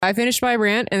I finished my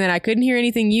rant, and then I couldn't hear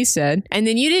anything you said. And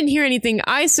then you didn't hear anything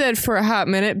I said for a hot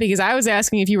minute because I was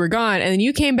asking if you were gone. And then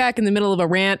you came back in the middle of a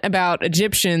rant about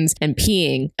Egyptians and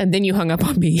peeing. And then you hung up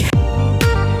on me.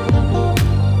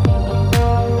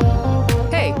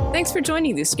 Thanks for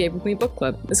joining the Escape With Me book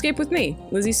club. Escape with me,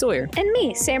 Lizzie Sawyer. And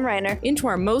me, Sam Reiner. Into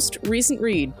our most recent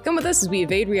read. Come with us as we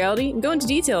evade reality and go into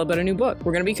detail about a new book.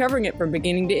 We're going to be covering it from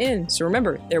beginning to end, so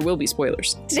remember, there will be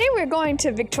spoilers. Today we're going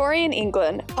to Victorian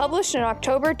England. Published in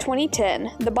October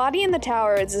 2010, The Body in the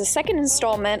Tower is the second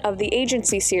installment of the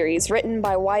Agency series written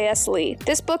by Y.S. Lee.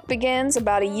 This book begins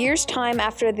about a year's time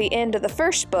after the end of the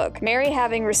first book, Mary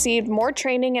having received more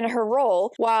training in her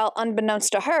role, while,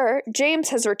 unbeknownst to her, James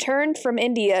has returned from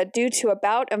India due to a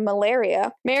bout of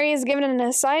malaria. Mary is given an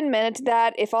assignment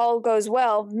that, if all goes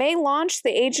well, may launch the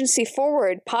agency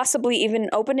forward, possibly even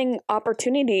opening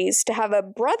opportunities to have a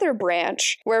brother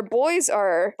branch where boys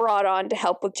are brought on to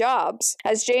help with jobs.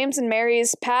 As James and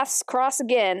Mary's paths cross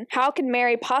again, how can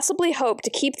Mary possibly hope to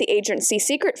keep the agency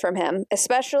secret from him,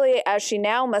 especially as she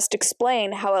now must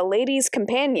explain how a lady's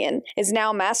companion is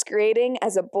now masquerading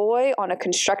as a boy on a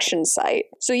construction site?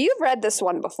 So you've read this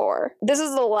one before. This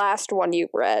is the last one you've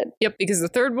read. Yep, because the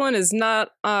third one is not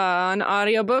an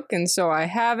audiobook, and so I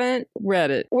haven't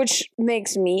read it. Which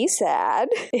makes me sad.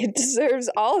 It deserves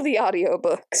all the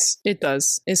audiobooks. It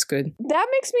does. It's good. That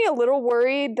makes me a little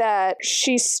worried that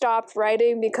she stopped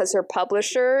writing because her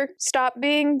publisher stopped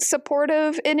being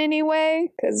supportive in any way,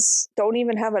 because don't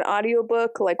even have an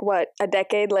audiobook, like what, a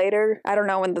decade later? I don't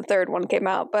know when the third one came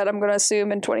out, but I'm going to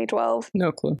assume in 2012.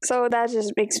 No clue. So that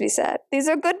just makes me sad. These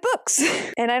are good books,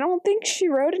 and I don't think she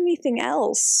wrote anything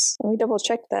else. Let me double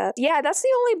check that. Yeah, that's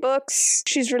the only books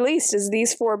she's released is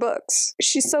these 4 books.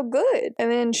 She's so good. And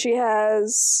then she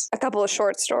has a couple of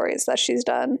short stories that she's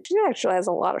done. She actually has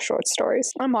a lot of short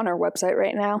stories. I'm on her website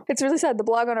right now. It's really sad. The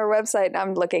blog on her website,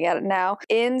 I'm looking at it now,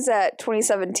 ends at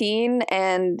 2017,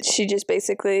 and she just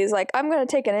basically is like, I'm going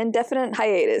to take an indefinite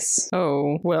hiatus.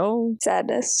 Oh, well.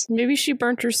 Sadness. Maybe she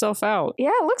burnt herself out.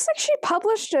 Yeah, it looks like she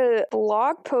published a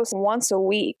blog post once a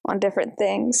week on different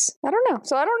things. I don't know.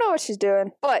 So I don't know what she's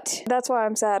doing. But that's why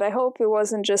I'm sad. I hope it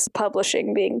wasn't just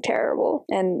publishing being terrible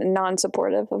and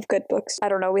non-supportive of good books. I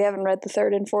don't know. We haven't read the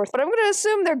third and fourth, but I'm going to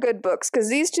assume they're good books because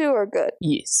these 2 are good.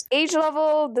 Yes. Age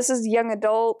level, this is young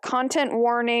adult. Content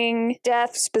warning,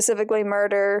 death, specifically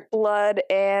murder, blood,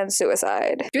 and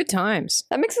suicide. Good times.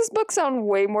 That makes this book sound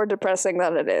way more depressing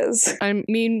than it is. I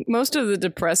mean, most of the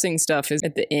depressing stuff is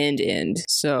at the end,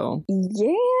 so.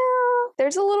 Yeah.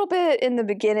 There's a little bit in the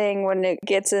beginning when it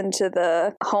gets into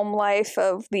the home life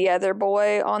of the other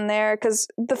boy on there, because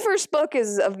the first book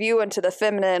is a view into the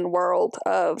feminine world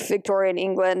of Victorian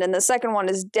England, and the second one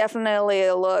is definitely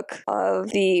a look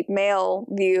of the male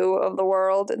view of the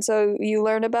world, and so you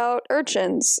learn about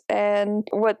urchins and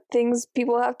what things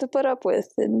people have to put up with,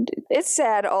 and it's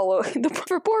sad all over.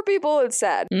 For poor people, it's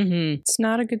sad. Mm-hmm. It's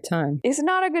not a good time. It's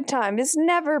not a good time. It's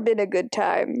never been a good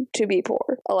time to be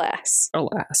poor, alas.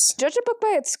 Alas. Judge a book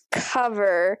by its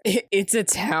cover. It's a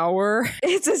tower.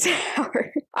 It's a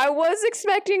tower. I was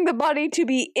expecting the body to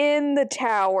be in the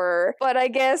tower, but I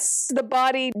guess the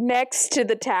body next to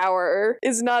the tower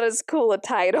is not as cool a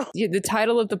title. Yeah, the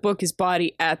title of the book is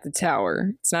Body at the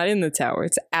Tower. It's not in the tower.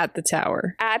 It's at the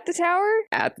tower. At the tower?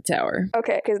 At the tower.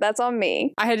 Okay, because that's on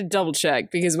me. I had to double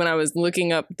check because when I was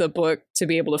looking up the book to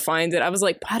be able to find it, I was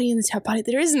like, body in the tower, body.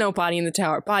 There is no body in the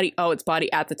tower. Body. Oh, it's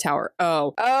body at the tower.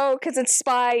 Oh. Oh, because it's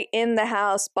spy in the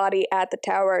house, body at the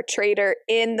tower, traitor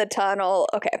in the tunnel.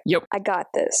 Okay. Yep. I got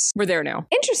this. We're there now.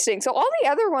 Interesting. So all the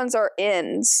other ones are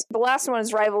inns. The last one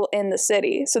is rival in the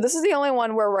city. So this is the only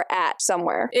one where we're at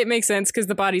somewhere. It makes sense because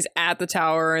the body's at the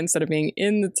tower instead of being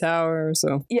in the tower.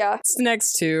 So yeah. It's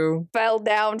next to. Fell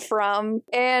down from.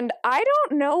 And I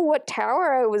don't know what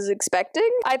tower I was expecting.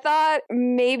 I thought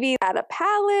maybe at a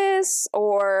palace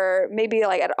or maybe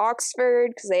like at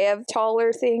Oxford because they have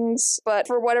taller things. But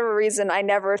for whatever reason, I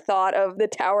never thought of the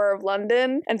Tower of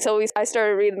London until I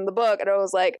started reading the book and I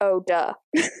was like, oh, duh.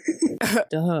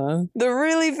 Duh. The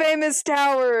really famous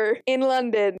tower in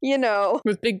London, you know.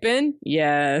 With Big Ben?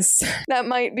 Yes. That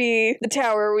might be the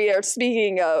tower we are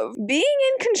speaking of. Being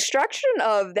in construction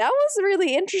of, that was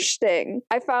really interesting.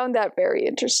 I found that very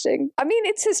interesting. I mean,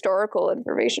 it's historical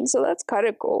information, so that's kind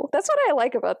of cool. That's what I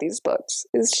like about these books,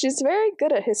 is she's very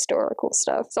good at historical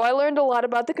stuff. So I learned a lot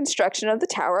about the construction of the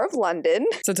Tower of London.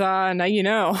 Ta-da, now you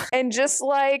know. And just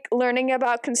like learning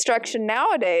about construction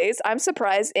nowadays, I'm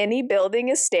surprised any building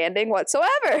is standing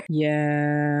whatsoever.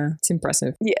 Yeah. Yeah, it's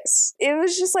impressive. Yes. It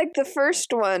was just like the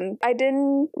first one. I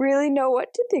didn't really know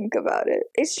what to think about it.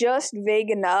 It's just vague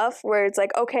enough where it's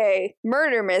like, okay,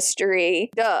 murder mystery,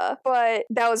 duh. But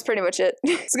that was pretty much it.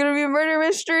 It's gonna be a murder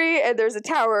mystery and there's a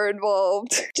tower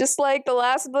involved. Just like the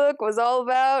last book was all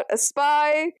about a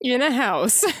spy in a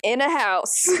house. In a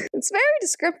house. It's very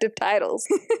descriptive titles.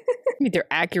 I mean, they're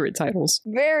accurate titles.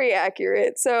 Very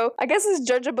accurate. So I guess let's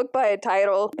judge a book by a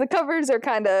title. The covers are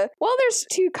kind of, well, there's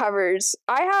two covers.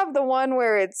 I have the one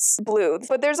where it's blue,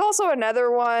 but there's also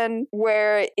another one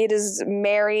where it is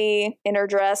Mary in her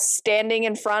dress standing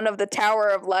in front of the Tower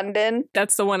of London.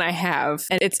 That's the one I have,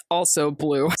 and it's also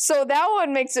blue. So that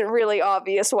one makes it really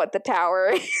obvious what the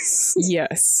tower is.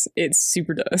 Yes, it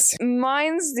super does.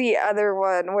 Mine's the other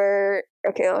one where,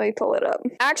 okay, let me pull it up.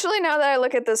 Actually, now that I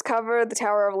look at this cover, the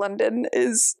Tower of London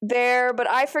is there, but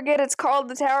I forget it's called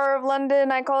the Tower of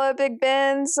London. I call it Big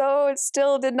Ben, so it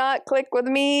still did not click with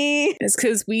me. It's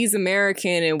because we's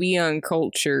American and we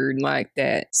uncultured like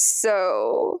that.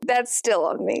 So that's still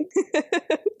on me.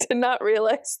 Did not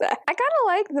realize that. I kind of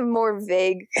like the more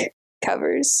vague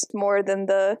covers more than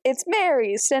the it's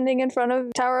Mary standing in front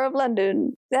of Tower of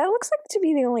London. That looks like to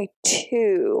be the only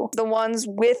two. The ones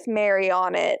with Mary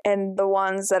on it and the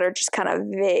ones that are just kind of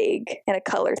vague and a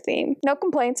color theme. No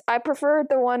complaints. I prefer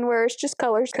the one where it's just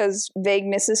colors because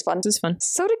vagueness is fun. This is fun.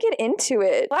 So to get into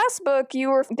it, last book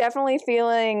you were definitely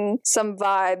feeling some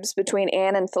vibes between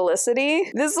Anne and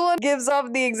Felicity. This one gives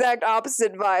off the exact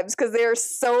opposite vibes because they are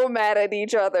so mad at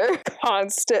each other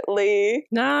constantly.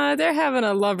 Nah, they're having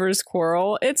a lover's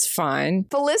quarrel. It's fine.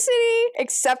 Felicity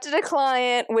accepted a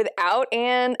client without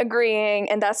Anne agreeing,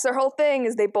 and that's their whole thing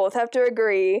is they both have to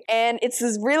agree. And it's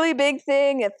this really big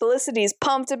thing, and Felicity's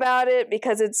pumped about it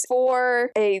because it's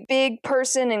for a big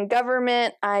person in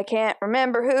government. I can't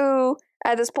remember who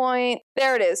at this point.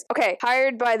 There it is. Okay,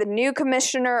 hired by the new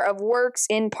Commissioner of Works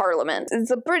in Parliament.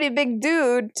 It's a pretty big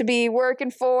dude to be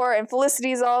working for, and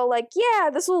Felicity's all like,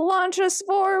 yeah, this will launch us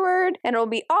forward, and it'll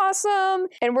be awesome,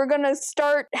 and we're gonna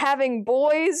start having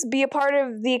boys be a part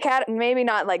of the academy. Maybe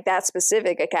not like that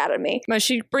specific academy. But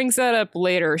she brings that up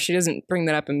later. She doesn't bring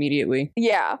that up immediately.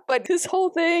 Yeah, but this whole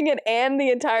thing, and Anne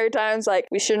the entire time's like,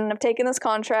 we shouldn't have taken this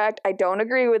contract. I don't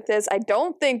agree with this. I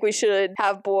don't think we should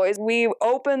have boys. We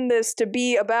opened this to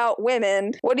be about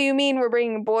women. What do you mean we're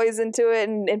bringing boys into it?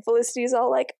 And Felicity's all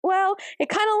like, well, it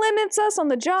kind of limits us on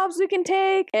the jobs we can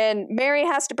take. And Mary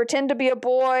has to pretend to be a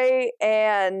boy.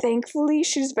 And thankfully,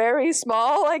 she's very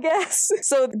small, I guess.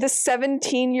 So the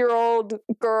 17-year-old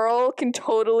girl can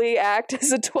totally act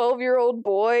as a 12-year-old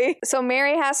boy. So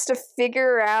Mary has to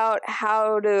figure out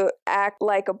how to act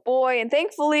like a boy. And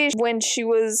thankfully, when she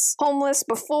was homeless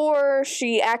before,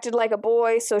 she acted like a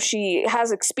boy. So she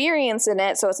has experience in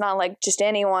it. So it's not like just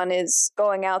anyone is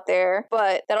going out there.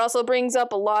 But that also brings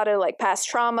up a lot of like past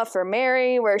trauma for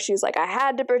Mary, where she's like, I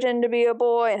had to pretend to be a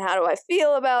boy, and how do I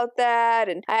feel about that?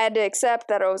 And I had to accept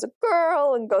that I was a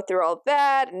girl and go through all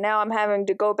that, and now I'm having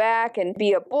to go back and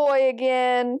be a boy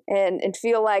again and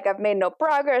feel like I've made no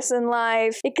progress in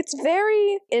life. It gets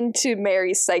very into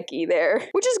Mary's psyche there,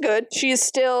 which is good. She is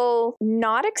still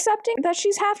not accepting that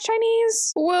she's half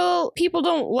Chinese. Well, people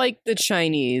don't like the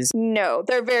Chinese. No,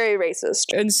 they're very racist.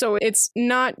 And so it's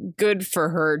not good for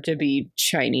her to be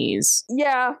Chinese.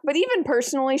 Yeah, but even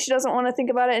personally, she doesn't want to think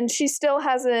about it, and she still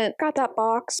hasn't got that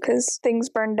box because things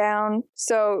burned down.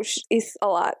 So it's a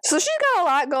lot. So she's got a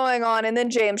lot going on, and then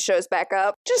James shows back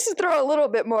up just to throw a little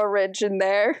bit more wrench in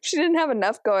there. She didn't have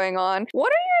enough going on.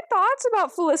 What are your thoughts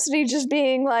about Felicity just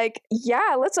being like,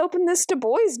 yeah, let's open this to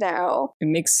boys now? It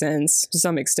makes sense to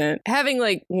some extent. Having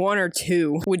like one or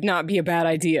two would not be a bad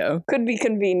idea. Could be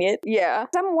convenient. Yeah.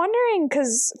 I'm wondering,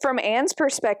 because from Anne's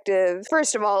perspective,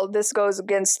 first of all, this goes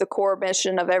against the core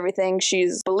mission of everything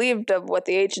she's believed of what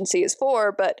the agency is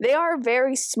for, but they are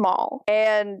very small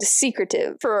and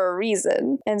secretive for a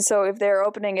reason. And so if they're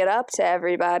opening it up to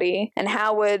everybody, and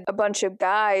how would a bunch of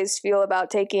guys feel about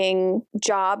taking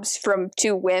jobs from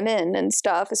two women and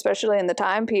stuff, especially in the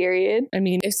time period? I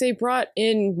mean, if they brought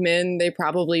in men, they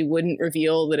probably wouldn't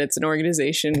reveal that it's an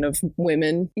organization of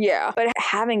women. Yeah, but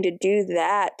having to do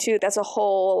that too, that's a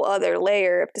whole other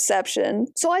layer of deception.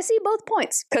 So I see both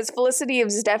points, because Felicity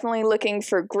is definitely looking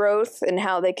for growth and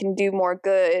how they can do more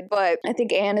good, but I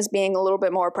think Anne is being a little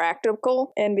bit more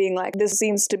practical and being like, this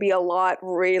seems to be a lot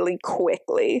really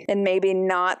quickly, and maybe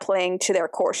not playing to their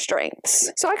core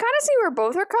strengths. So I kind of see where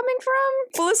both are coming from.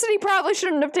 Felicity probably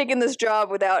shouldn't have have taken this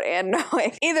job without Anne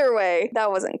knowing. Either way,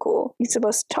 that wasn't cool. You're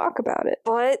supposed to talk about it.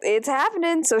 But it's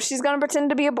happening, so she's gonna pretend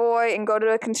to be a boy and go to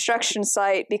a construction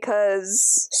site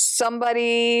because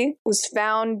somebody was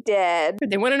found dead.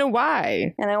 They want to know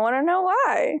why. And I want to know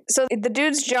why. So the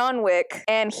dude's John Wick,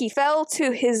 and he fell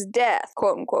to his death,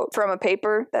 quote unquote, from a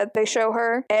paper that they show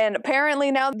her. And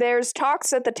apparently now there's talks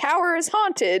that the tower is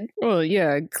haunted. Well,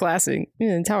 yeah, classic.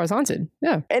 Yeah, the tower's haunted.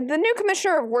 Yeah. And the new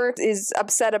commissioner of works is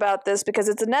upset about this because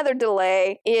it's another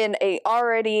delay in a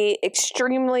already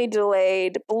extremely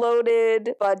delayed,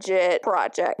 bloated budget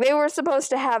project. They were supposed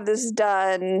to have this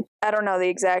done, I don't know the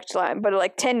exact time, but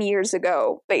like 10 years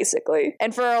ago, basically.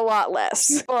 And for a lot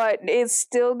less. But it's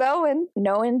still going.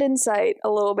 No end in sight, a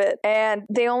little bit. And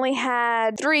they only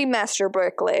had 3 master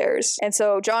bricklayers. And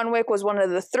so John Wick was one of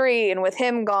the 3, and with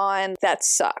him gone, that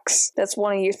sucks. That's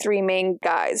one of your 3 main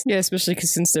guys. Yeah, especially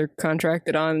because since they're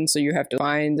contracted on, so you have to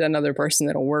find another person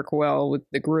that'll work well with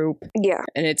the group. Yeah.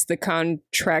 And it's the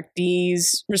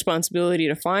contractee's responsibility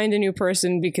to find a new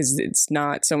person because it's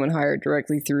not someone hired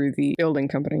directly through the building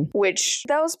company. Which,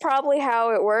 that was probably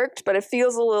how it worked, but it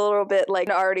feels a little bit like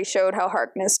it already showed how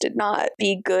Harkness did not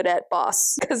be good at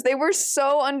boss. Because they were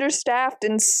so understaffed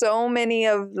in so many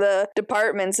of the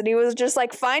departments, and he was just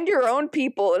like, find your own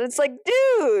people. And it's like,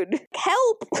 dude,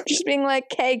 help. Just being like,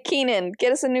 hey, Keenan,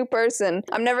 get us a new person.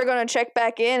 I'm never going to check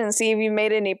back in and see if you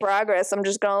made any progress. I'm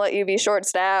just going to let you be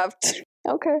short-staffed.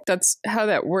 Okay. That's how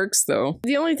that works, though.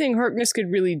 The only thing Harkness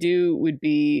could really do would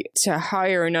be to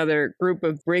hire another group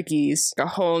of brickies, a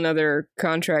whole nother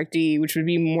contractee, which would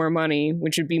be more money,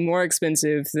 which would be more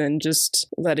expensive than just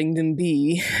letting them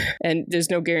be. And there's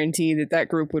no guarantee that that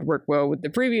group would work well with the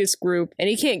previous group. And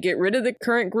he can't get rid of the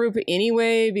current group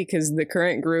anyway because the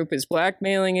current group is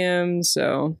blackmailing him,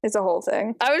 so... It's a whole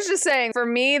thing. I was just saying, for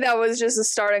me, that was just a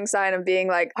starting sign of being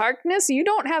like, Harkness, you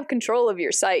don't have control of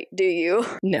your site, do you?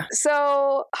 No. So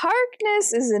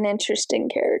Harkness is an interesting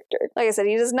character. Like I said,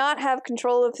 he does not have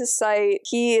control of his site.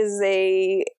 He is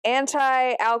a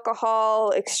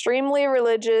anti-alcohol, extremely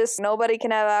religious, nobody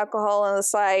can have alcohol on the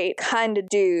site kind of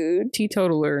dude.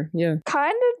 Teetotaler, yeah.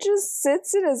 Kind of just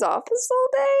sits in his office all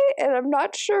day, and I'm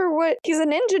not sure what... He's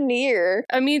an engineer.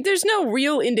 I mean, there's no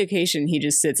real indication he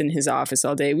just sits in his office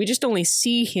all day. We just only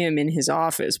see him in his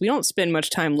office. We don't spend much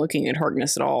time looking at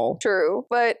Harkness at all. True,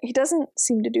 but he doesn't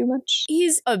seem to do much.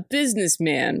 He's a businessman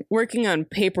working on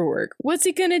paperwork. What's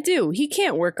he gonna do? He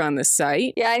can't work on the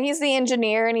site. Yeah, and he's the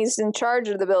engineer, and he's in charge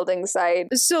of the building site.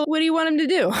 So what do you want him to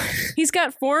do? He's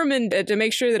got foremen to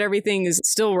make sure that everything is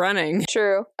still running.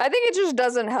 True. I think it just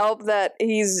doesn't help that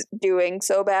he's doing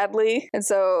so badly, and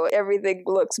so everything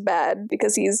looks bad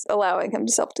because he's allowing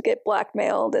himself to get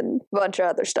blackmailed and a bunch of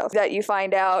other stuff that you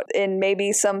find out in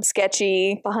maybe some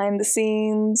sketchy behind the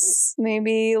scenes,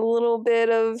 maybe a little bit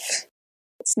of...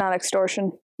 It's not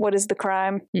extortion. What is the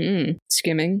crime?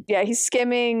 Skimming. Yeah, he's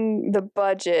skimming the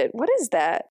budget. What is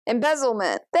that?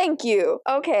 Embezzlement. Thank you.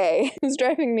 Okay. It's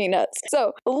driving me nuts.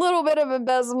 So, a little bit of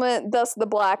embezzlement, thus the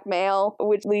blackmail,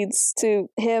 which leads to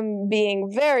him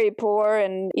being very poor,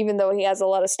 and even though he has a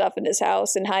lot of stuff in his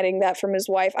house and hiding that from his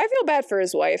wife, I feel bad for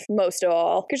his wife, most of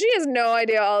all, because she has no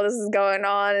idea all this is going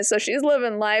on, and so she's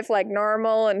living life like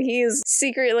normal, and he's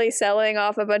secretly selling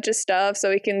off a bunch of stuff so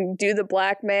he can do the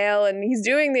blackmail, and he's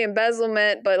doing the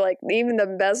embezzlement, but like even the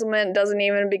embezzlement doesn't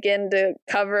even begin to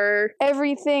cover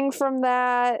everything from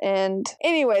that. And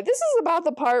anyway, this is about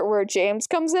the part where James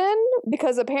comes in,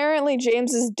 because apparently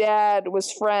James's dad was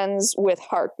friends with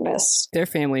Harkness. They're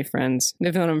family friends.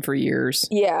 They've known him for years.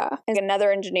 Yeah. And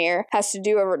another engineer has to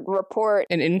do a report.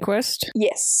 An inquest?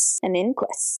 Yes, an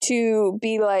inquest. To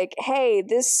be like, hey,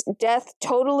 this death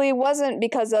totally wasn't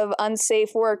because of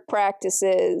unsafe work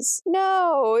practices.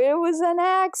 No, it was an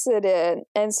accident.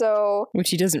 And so... Which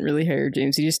he doesn't really hire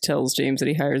James. He just tells James that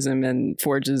he hires him and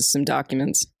forges some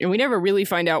documents. And we never really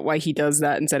find out why he does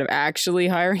that instead of actually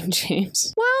hiring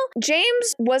James. Well,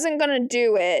 James wasn't going to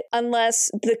do it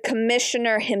unless the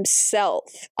commissioner himself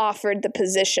offered the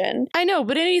position. I know,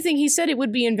 but anything he said, it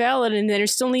would be invalid, and there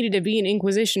still needed to be an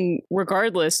inquisition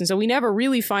regardless. And so we never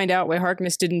really find out why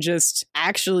Harkness didn't just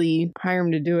actually hire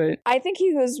him to do it. I think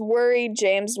he was worried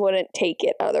James wouldn't take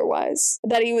it otherwise.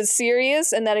 That he was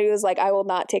serious and that he was like, I will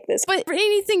not take this. But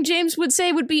anything James would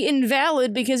say would be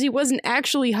invalid because he wasn't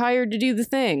actually hired to do the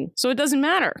thing. So it doesn't matter.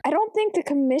 matter? I don't think the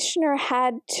commissioner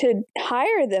had to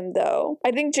hire them, though.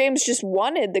 I think James just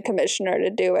wanted the commissioner to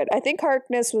do it. I think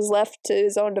Harkness was left to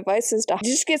his own devices to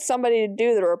just get somebody to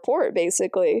do the report,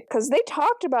 basically. Because they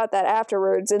talked about that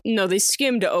afterwards. And no, they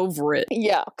skimmed over it.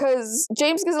 yeah, because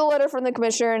James gets a letter from the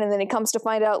commissioner, and then he comes to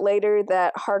find out later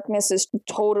that Harkness has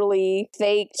totally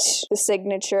faked the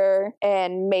signature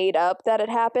and made up that it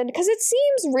happened. Because it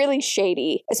seems really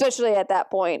shady, especially at that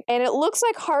point. And it looks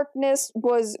like Harkness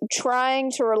was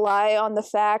trying to rely on the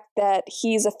fact that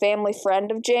he's a family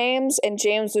friend of James, and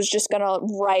James was just gonna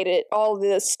write all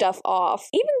this stuff off.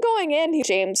 Even going in,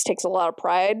 James takes a lot of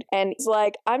pride, and he's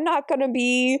like, I'm not gonna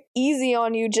be easy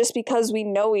on you just because we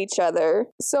know each other.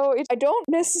 So I don't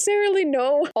necessarily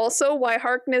know also why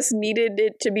Harkness needed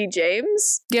it to be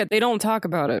James. Yeah, they don't talk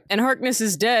about it. And Harkness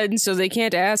is dead, so they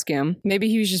can't ask him. Maybe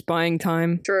he was just buying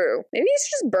time. True. Maybe he's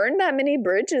just burned that many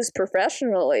bridges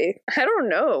professionally. I don't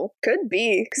know. Could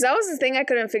be. Because that was the thing I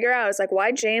couldn't figure out. It's like,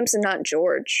 why James and not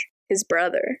George? His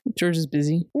brother. George is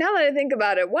busy. Now that I think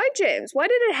about it, why James? Why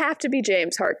did it have to be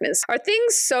James Harkness? Are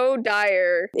things so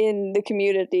dire in the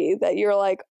community that you're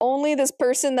like, only this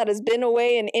person that has been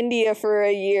away in India for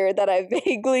a year that I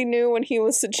vaguely knew when he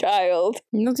was a child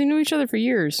They knew each other for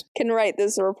years. can write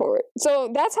this report?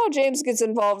 So that's how James gets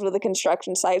involved with the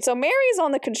construction site. So Mary's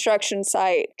on the construction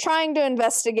site trying to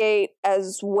investigate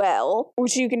as well,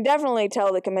 which you can definitely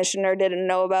tell the commissioner didn't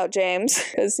know about James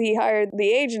because he hired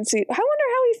the agency. I wonder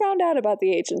how he found out about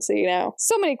the agency now.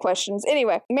 So many questions.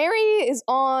 Anyway, Mary is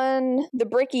on the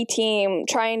Bricky team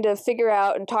trying to figure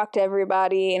out and talk to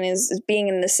everybody and is being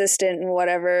an assistant and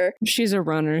whatever. She's a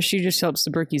runner. She just helps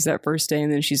the Brickies that first day,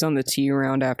 and then she's on the tea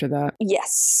round after that.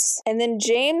 Yes. And then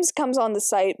James comes on the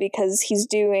site because he's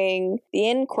doing the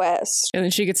inquest. And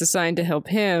then she gets assigned to help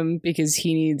him because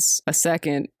he needs a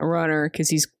second runner because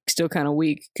he's still kind of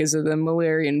weak because of the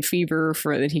malarian fever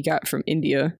that he got from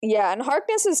India. Yeah, and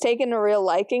Harkness has taken a real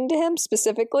liking to him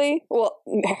specifically. Well,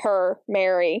 her,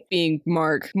 Mary. Being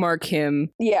Mark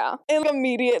him. Yeah. And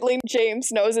immediately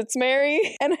James knows it's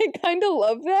Mary. And I kind of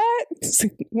love that. It's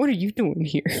like, what are you doing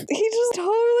here? He just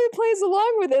totally plays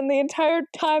along with him the entire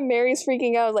time. Mary's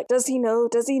freaking out. Like, does he know?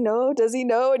 Does he know? Does he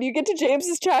know? And you get to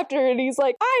James's chapter and he's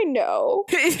like, I know.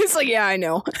 It's like, yeah, I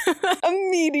know.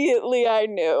 Immediately I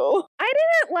knew. I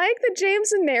didn't like the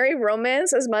James and Mary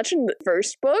romance as much in the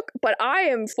first book, but I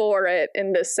am for it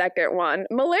in the second one.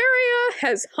 Malaria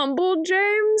has humbled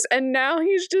James, and now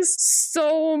he's just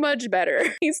so much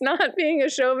better. He's not being a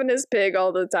chauvinist pig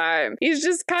all the time. He's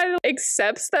just kind of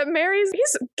accepts that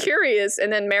he's curious,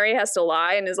 and then Mary has to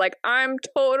lie and is like, I'm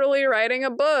totally writing a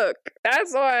book.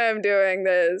 That's why I'm doing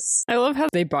this. I love how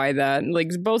they buy that.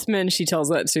 Like, both men she tells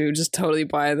that to just totally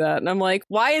buy that. And I'm like,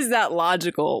 why is that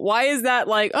logical? Why is that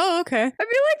like, oh, okay. I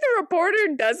feel like the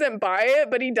reporter doesn't buy it,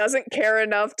 but he doesn't care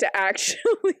enough to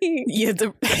actually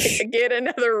get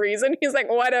another reason. He's like,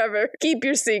 whatever, keep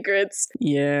your secrets.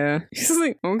 Yeah. He's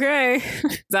like, okay,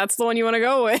 that's the one you want to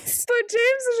go with. But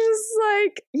James is just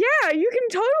like, yeah, you can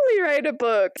totally write a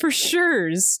book. For sure.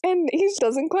 And he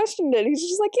doesn't question it. He's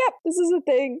just like, yep, this is a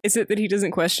thing. Is it that he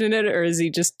doesn't question it, or is he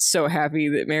just so happy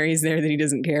that Mary's there that he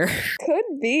doesn't care?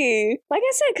 Could be. Like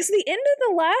I said, because the end of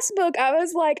the last book, I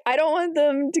was like, I don't want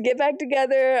them to get back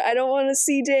together. I don't want to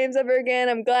see James ever again.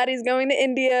 I'm glad he's going to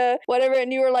India, whatever.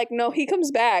 And you were like, no, he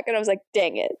comes back. And I was like,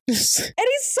 dang it. And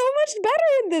he's so much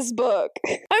better in this book.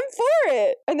 I'm for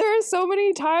it. And there are so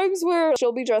many times where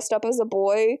she'll be dressed up as a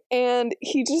boy and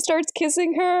he just starts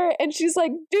kissing her and she's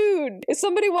like, dude, if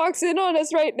somebody walks in on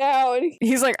us right now, and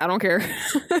he's like, I don't care.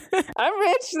 I'm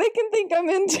rich. They can think I'm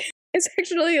into. It's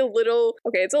actually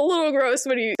it's a little gross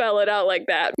when you spell it out like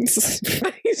that.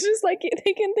 But he's just like,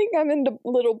 they can think I'm into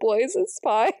little boys, it's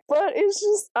fine. But it's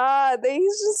just,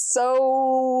 he's just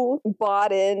so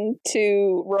bought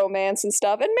into romance and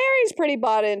stuff. And Mary's pretty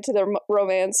bought into the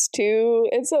romance too.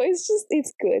 And so it's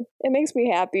good. It makes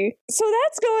me happy. So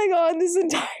that's going on this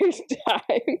entire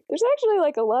time. There's actually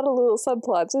like a lot of little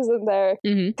subplots, isn't there?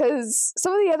 Because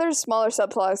some of the other smaller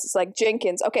subplots, it's like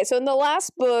Jenkins. Okay, so in the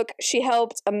last book, she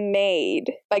helped a maid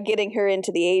by getting her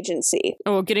into the agency.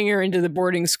 Oh, getting her into the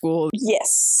boarding school.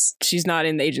 Yes. She's not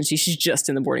in the agency. She's just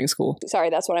in the boarding school.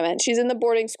 Sorry, that's what I meant. She's in the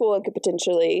boarding school and could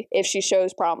potentially, if she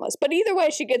shows promise. But either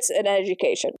way, she gets an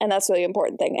education. And that's the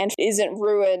important thing. And isn't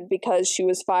ruined because she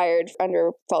was fired under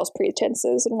false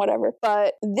pretenses and whatever.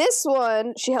 But this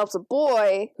one, she helps a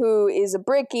boy who is a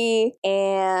brickie.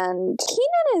 And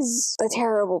Keenan is a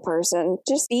terrible person.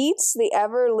 Just beats the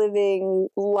ever-living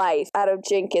life out of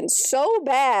Jenkins so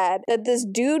bad bad that this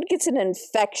dude gets an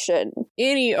infection.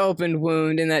 Any opened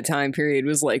wound in that time period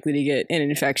was likely to get an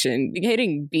infection.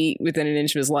 Getting beat within an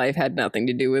inch of his life had nothing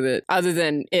to do with it, other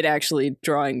than it actually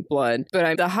drawing blood.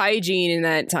 But the hygiene in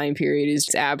that time period is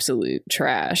just absolute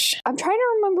trash. I'm trying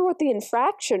to remember what the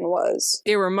infraction was.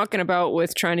 They were mucking about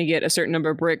with trying to get a certain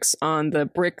number of bricks on the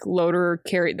brick loader,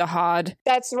 carry the hod.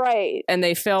 That's right. And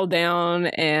they fell down,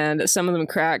 and some of them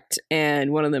cracked,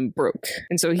 and one of them broke.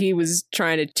 And so he was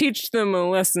trying to teach them a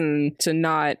lesson to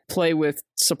not play with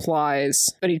supplies,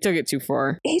 but he took it too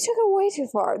far. He took it way too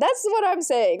far. That's what I'm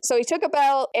saying. So he took a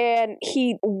belt and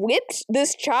he whipped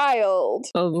this child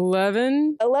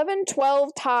 12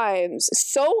 times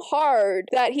so hard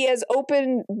that he has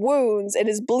open wounds and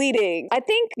is bleeding. I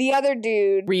think the other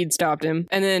dude, Reed, stopped him,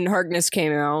 and then Harkness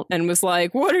came out and was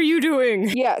like, "What are you doing?"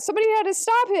 Yeah, somebody had to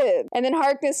stop him. And then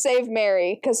Harkness saved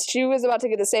Mary because she was about to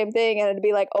get the same thing and it'd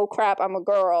be like, oh crap, I'm a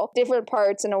girl. Different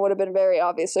parts, and it would have been very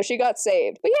obvious. So she got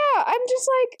saved. But yeah, I'm just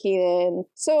like, Keenan.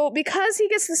 So because he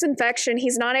gets this infection,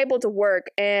 he's not able to work.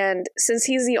 And since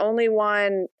he's the only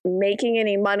one making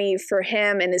any money for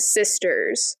him and his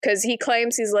sisters, because he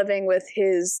claims he's living with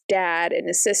his dad and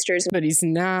his sisters, but he's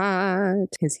not,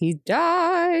 because he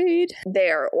died.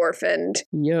 They're orphaned.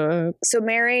 Yup. So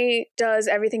Mary does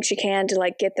everything she can to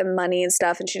like get them money and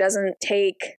stuff, and she doesn't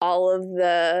take all of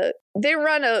the... They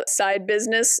run a side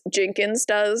business, Jenkins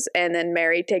does, and then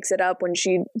Mary takes it up when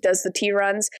she does the tea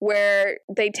runs, where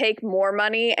they take more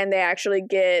money and they actually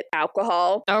get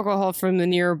alcohol. Alcohol from the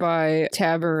nearby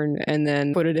tavern, and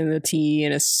then put it in the tea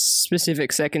in a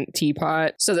specific second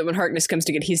teapot, so that when Harkness comes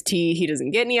to get his tea, he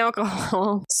doesn't get any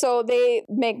alcohol. So they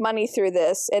make money through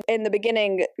this. And in the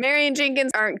beginning, Mary and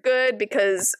Jenkins aren't good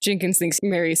because... Jenkins thinks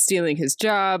Mary's stealing his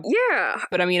job. Yeah.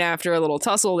 But I mean, after a little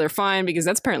tussle, they're fine, because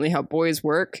that's apparently how boys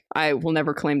work. I will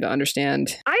never claim to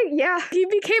understand. He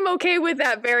became okay with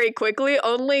that very quickly,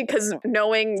 only because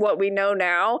knowing what we know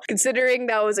now, considering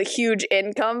that was a huge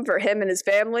income for him and his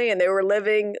family, and they were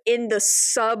living in the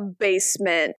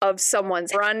sub-basement of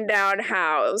someone's rundown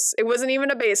house. It wasn't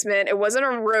even a basement. It wasn't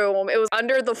a room. It was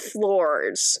under the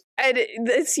floors. And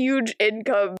this huge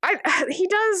income. He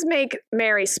does make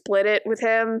Mary split it with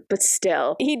him, but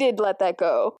still, he did let that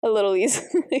go a little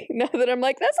easily. Now that I'm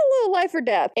like, that's a little life or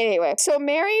death. Anyway, so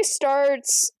Mary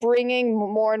starts bringing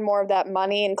more and more of that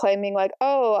money and claiming like,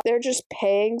 oh, they're just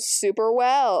paying super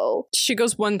well. She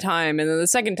goes one time, and then the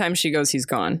second time she goes, he's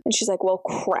gone. And she's like, well,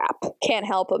 crap. Can't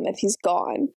help him if he's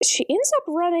gone. She ends up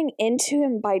running into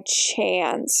him by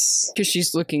chance. Because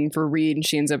she's looking for Reed, and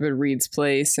she ends up at Reed's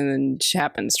place, and then she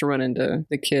happens to run into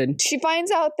the kid. She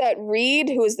finds out that Reed,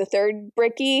 who is the third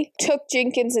Brickie, took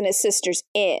Jenkins and his sisters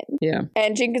in. Yeah.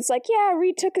 And Jenkins like, yeah,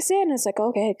 Reed took us in. And it's like,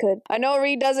 okay, good. I know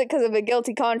Reed does it because of a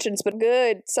guilty conscience, but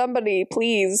good. Somebody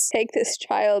please take this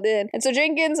child in. And so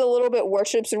Jenkins a little bit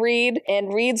worships Reed,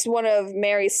 and Reed's one of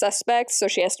Mary's suspects, so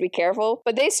she has to be careful.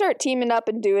 But they start teaming up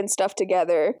and doing stuff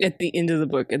together. At the end of the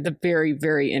book. At the very,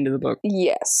 very end of the book.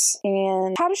 Yes.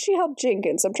 And how does she help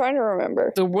Jenkins? I'm trying to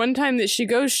remember. The one time that she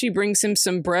goes, she brings him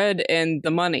some bread and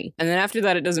the money. And then after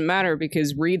that, it doesn't matter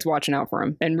because Reed's watching out for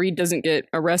him. And Reed doesn't get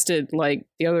arrested like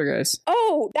the other guys.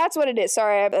 Oh, that's what it is.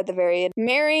 Sorry, I'm at the very end.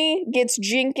 Mary gets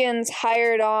Jenkins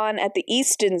hired on at the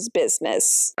Easton's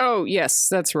business. Oh, yes,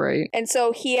 that's right. And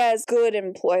so he has good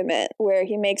employment where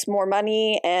he makes more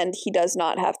money and he does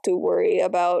not have to worry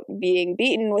about being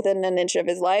beaten within an inch of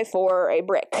his life or a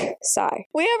brick. Sigh.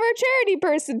 We have our charity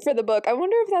person for the book. I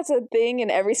wonder if that's a thing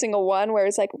in every single one where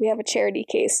it's like we have a charity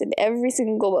case in every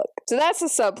single book. So that's a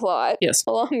subplot. Yes.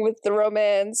 Along with the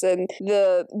romance and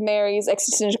the Mary's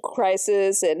existential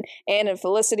crisis and Anne and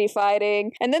Felicity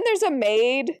fighting. And then there's a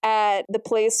maid at the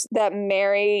place that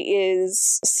Mary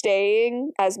is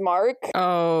staying as Mark.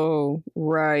 Oh,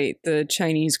 right. The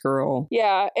Chinese girl.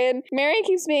 Yeah. And Mary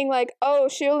keeps being like, oh,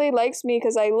 she only likes me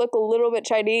because I look a little bit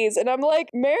Chinese. And I'm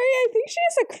like, Mary, I think she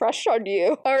has a crush on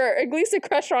you. Or at least a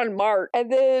crush on Mark.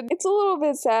 And then it's a little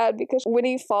bit sad because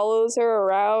Winnie follows her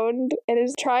around and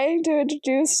is trying to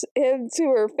introduce him to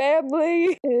her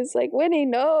family. And it's like, Winnie,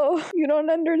 no, you don't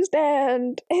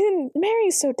understand. And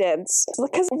Mary's so dense.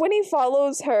 Because Winnie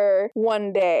follows her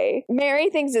one day. Mary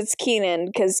thinks it's Keenan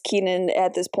because Keenan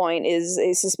at this point is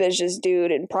a suspicious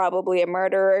dude and probably a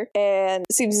murderer and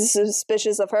seems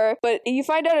suspicious of her. But you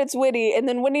find out it's Winnie, and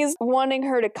then Winnie's wanting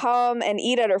her to come and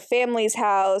eat at her family's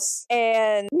house.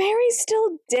 And Mary's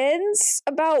still dense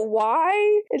about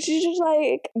why. And she just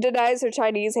like denies her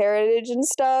Chinese heritage and and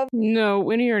stuff. No,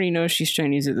 Winnie already knows she's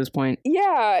Chinese at this point.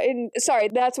 Yeah, and sorry,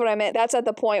 that's what I meant. That's at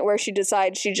the point where she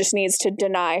decides she just needs to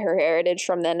deny her heritage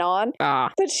from then on.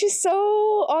 Ah. But she's so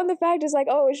on the fact, it's like,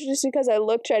 oh, it's just because I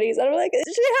look Chinese. And I'm like, she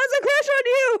has a crush on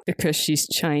you! Because she's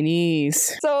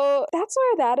Chinese. So that's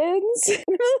where that ends. I'm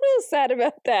a little sad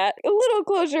about that. A little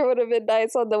closure would have been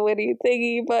nice on the Winnie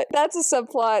thingy, but that's a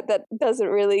subplot that doesn't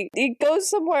really... It goes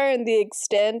somewhere in the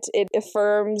extent it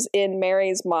affirms in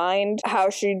Mary's mind how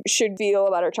she should feel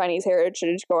about her Chinese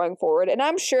heritage going forward. And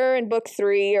I'm sure in book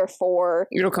 3 or 4...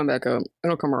 It'll come back up.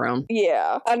 It'll come around.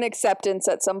 Yeah. An acceptance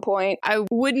at some point. I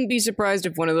wouldn't be surprised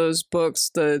if one of those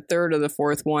books, the third or the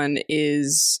fourth one,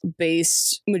 is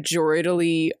based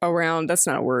majoritely around... That's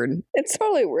not a word. It's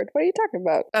totally a word. What are you talking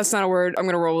about? That's not a word. I'm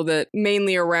going to roll with it.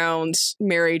 Mainly around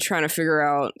Mary trying to figure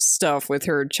out stuff with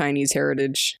her Chinese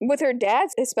heritage. With her dad,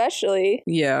 especially.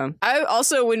 Yeah. I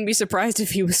also wouldn't be surprised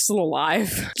if he was still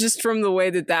alive, just from the way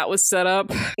that was set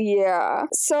up. Yeah.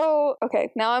 So,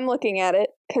 okay, now I'm looking at it,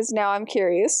 because now I'm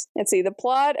curious. Let's see, the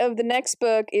plot of the next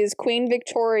book is Queen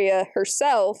Victoria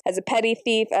herself as a petty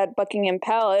thief at Buckingham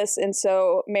Palace, and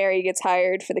so Mary gets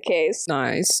hired for the case.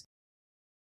 Nice.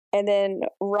 And then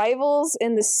rivals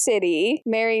in the city.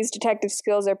 Mary's detective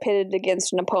skills are pitted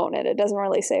against an opponent. It doesn't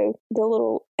really say the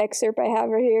little excerpt I have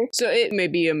right here. So it may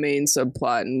be a main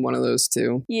subplot in one of those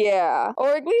two. Yeah.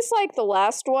 Or at least like the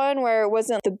last one where it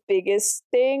wasn't the biggest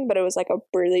thing, but it was like a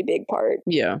really big part.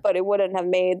 Yeah. But it wouldn't have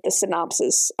made the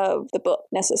synopsis of the book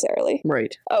necessarily.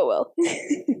 Right. Oh well.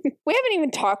 We haven't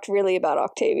even talked really about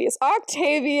Octavius.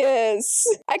 Octavius!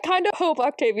 I kind of hope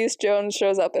Octavius Jones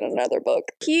shows up in another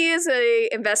book. He is a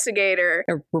investigator.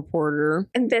 A reporter.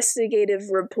 Investigative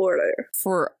reporter.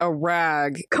 For a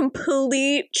rag.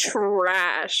 Complete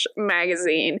trash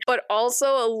magazine. But also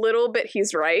a little bit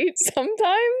he's right.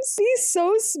 Sometimes he's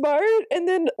so smart and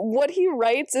then what he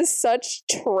writes is such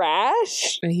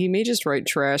trash. He may just write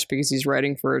trash because he's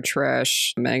writing for a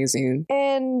trash magazine.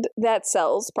 And that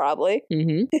sells, probably.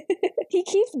 Mm-hmm. He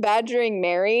keeps badgering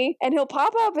Mary, and he'll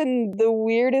pop up in the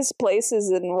weirdest places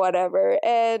and whatever.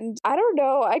 And I don't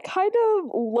know, I kind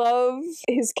of love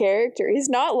his character. He's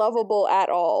not lovable at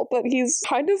all, but he's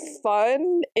kind of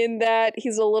fun in that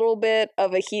he's a little bit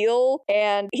of a heel,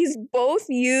 and he's both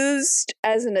used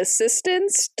as an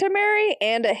assistance to Mary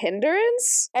and a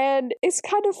hindrance, and it's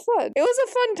kind of fun. It was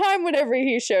a fun time whenever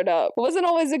he showed up. It wasn't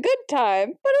always a good time,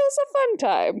 but it was a fun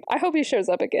time. I hope he shows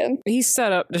up again. He's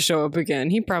set up to show up again.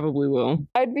 He probably will.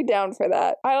 I'd be down for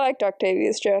that. I liked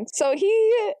Octavius Jones. So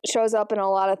he shows up in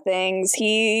a lot of things.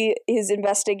 He is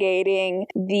investigating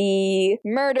the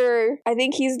murder. I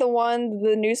think he's the one,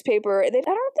 the newspaper. I don't think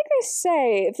they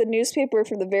say if the newspaper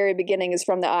from the very beginning is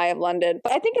from the Eye of London,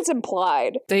 but I think it's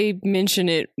implied. They mention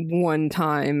it one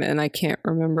time, and I can't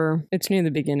remember. It's near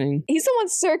the beginning. He's the one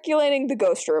circulating the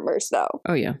ghost rumors, though.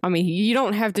 Oh, yeah. I mean, you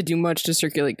don't have to do much to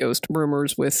circulate ghost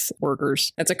rumors with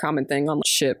workers. That's a common thing on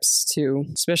ships, too,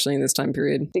 especially in this time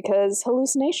period. Because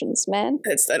hallucinations, man.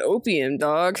 It's that opium,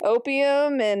 dog.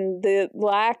 Opium and the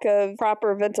lack of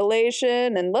proper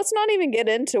ventilation, and let's not even get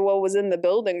into what was in the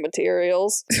building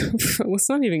materials. Let's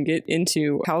not even get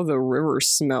into how the river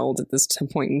smelled at this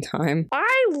point in time.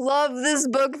 I love this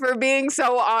book for being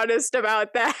so honest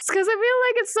about that. Because I feel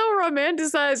like it's so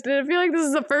romanticized, and I feel like this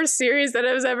is the first series that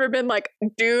has ever been like,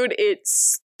 dude,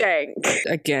 it's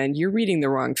again, you're reading the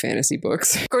wrong fantasy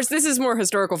books. Of course, this is more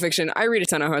historical fiction. I read a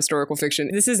ton of historical fiction.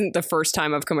 This isn't the first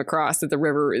time I've come across that the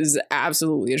river is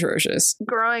absolutely atrocious.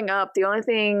 Growing up, the only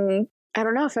thing... I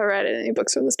don't know if I read any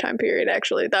books from this time period,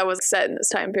 actually, that was set in this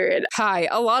time period. Hi,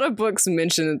 a lot of books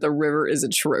mention that the river is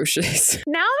atrocious.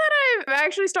 Now that I've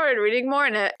actually started reading more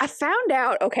in it, I found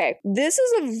out, okay, this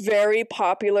is a very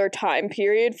popular time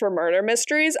period for murder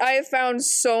mysteries. I have found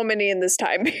so many in this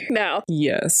time period now.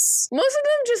 Yes. Most of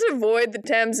them just avoid the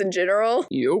Thames in general.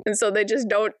 Yep. And so they just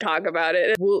don't talk about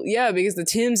it. Well, yeah, because the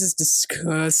Thames is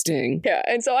disgusting. Yeah,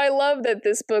 and so I love that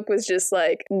this book was just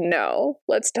like, no,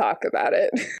 let's talk about it.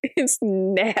 It's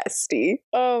nasty.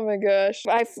 Oh my gosh.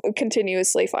 I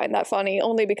continuously find that funny,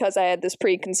 only because I had this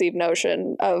preconceived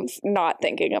notion of not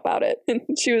thinking about it.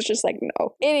 She was just like,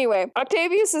 no. Anyway,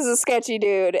 Octavius is a sketchy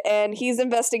dude, and he's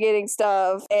investigating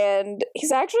stuff, and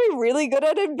he's actually really good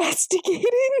at investigating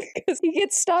because he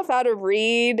gets stuff out of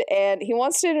Reed, and he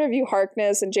wants to interview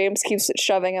Harkness, and James keeps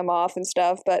shoving him off and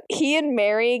stuff, but he and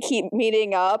Mary keep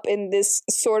meeting up in this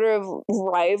sort of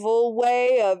rival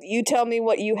way of, you tell me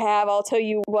what you have, I'll tell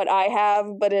you what I have,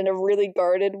 but in a really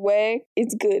guarded way.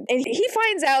 It's good. And he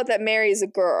finds out that Mary's a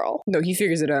girl. No, he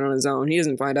figures it out on his own. He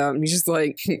doesn't find out. He's just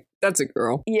like, that's a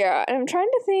girl. Yeah, and I'm trying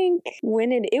to think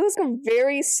when it was a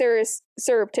very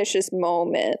surreptitious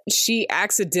moment. She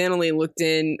accidentally looked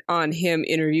in on him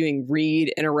interviewing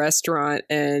Reed in a restaurant,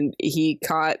 and he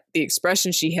caught the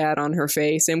expression she had on her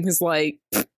face and was like,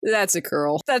 that's a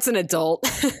girl. That's an adult.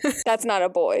 That's not a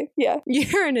boy. Yeah.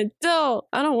 You're an adult.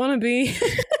 I don't want to be.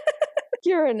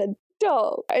 You're an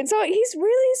adult. And so he's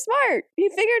really smart. He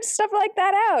figured stuff like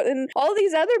that out. And all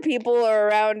these other people are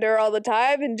around her all the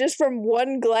time. And just from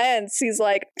one glance, he's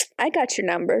like, I got your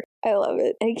number. I love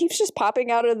it. And he keeps just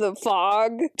popping out of the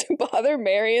fog to bother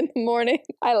Mary in the morning.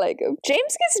 I like him.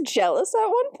 James gets jealous at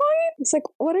one point. It's like,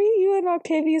 what are you and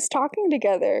Octavius talking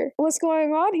together? What's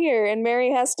going on here? And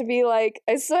Mary has to be like,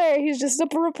 I swear, he's just a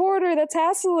reporter that's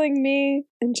hassling me.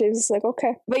 And James is like,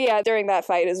 okay. But yeah, during that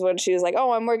fight is when she was like,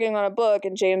 oh, I'm working on a book.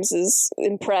 And James is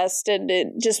impressed and it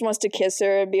just wants to kiss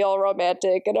her and be all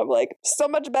romantic. And I'm like, so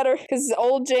much better. Because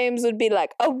old James would be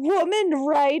like, a woman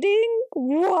writing?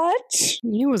 What?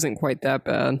 He wasn't quite that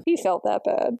bad. He felt that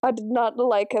bad. I did not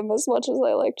like him as much as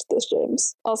I liked this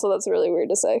James. Also, that's really weird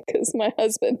to say because my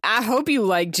husband. I hope you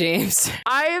like James.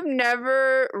 I have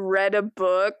never read a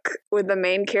book with the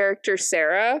main character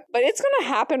Sarah, but it's going to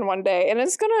happen one day and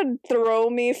it's going to throw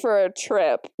me for a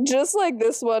trip. Just like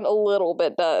this one a little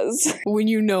bit does. When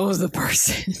you know the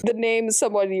person. The name is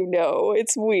someone you know.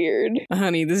 It's weird.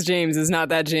 Honey, this James is not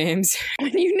that James.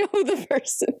 When you know the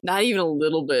person. Not even a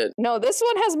little bit. No, this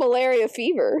one has malaria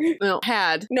fever. No,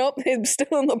 had. Nope, I'm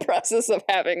still in the process of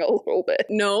having a little bit.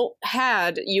 No,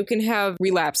 had. You can have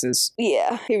relapses.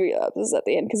 Yeah, he relapses at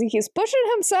the end because he keeps pushing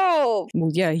himself.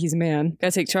 Well, yeah, he's a man.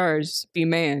 Gotta take charge. Be a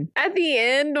man. At the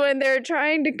end, when they're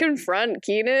trying to confront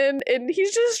Keenan, and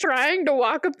he's just trying to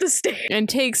walk up the stairs. And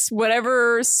takes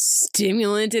whatever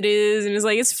stimulant it is and is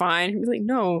like, it's fine. He's like,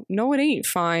 no, it ain't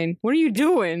fine. What are you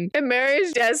doing? And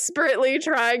Mary's desperately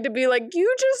trying to be like,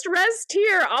 you just rest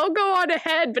here. I'll go on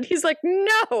ahead. But he's like,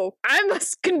 no, I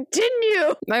must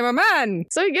continue. I'm a man.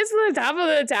 So he gets to the top of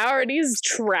the tower and he's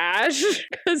trash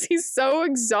because he's so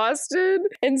exhausted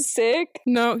and sick.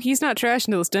 No, he's not trash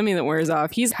until the stimulant wears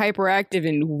off. He's hyperactive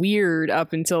and weird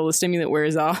up until the stimulant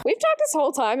wears off. We've talked this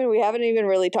whole time and we haven't even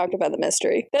really talked about the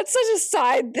mystery. That's such a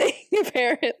side thing,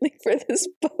 apparently, for this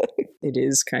book. It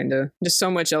is kind of. Just so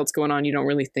much else going on, you don't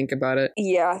really think about it.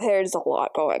 Yeah, there's a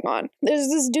lot going on. There's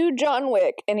this dude, John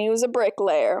Wick, and he was a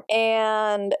bricklayer.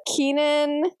 And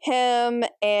Keenan, him,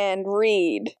 and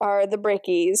Reed are the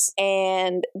brickies.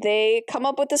 And they come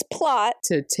up with this plot.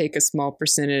 To take a small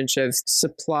percentage of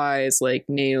supplies like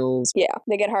nails. Yeah,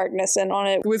 they get Harkness in on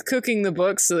it. With cooking the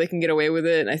books so they can get away with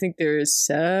it. I think they're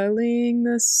selling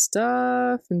the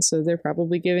stuff. And so they're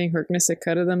probably giving Harkness a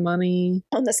cut of the money.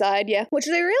 On the side, yeah. Which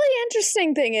the really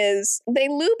interesting thing is they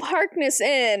loop Harkness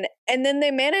in and then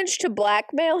they manage to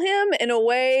blackmail him in a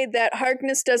way that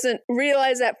Harkness doesn't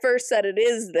realize at first that it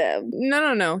is them.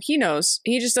 No. He knows.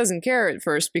 He just doesn't care at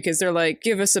first because they're like,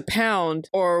 give us £1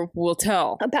 or we'll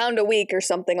tell. £1 a week or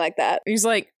something like that. He's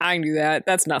like, I can do that.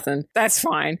 That's nothing. That's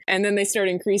fine. And then they start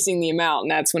increasing the amount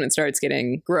and that's when it starts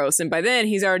getting gross. And by then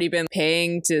he's already been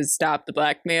paying to stop the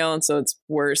blackmail. And so it's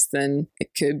worse than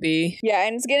it could be. Yeah,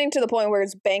 and it's getting to the point where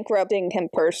it's bankrupting him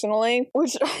personally,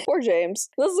 which, poor James.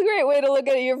 This is a great way to look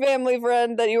at your family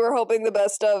friend that you were hoping the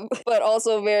best of, but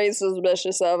also very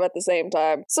suspicious of at the same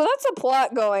time. So that's a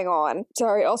plot going on.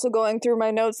 Sorry, also going through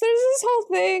my notes, there's this whole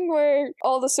thing where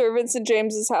all the servants in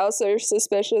James's house are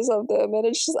suspicious of them, and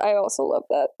it's just, I also love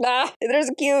that. There's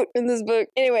a cute in this book.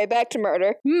 Anyway, back to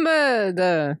murder.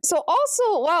 Murder. So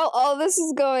also, while all this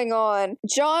is going on,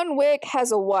 John Wick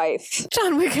has a wife.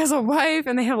 John Wick has a wife,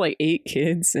 and they have like 8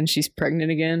 kids, and she's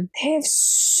pregnant again. They have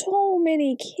so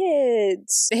many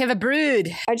kids. They have a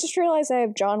brood. I just realized I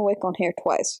have John Wick on here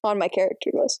twice on my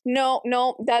character list. No,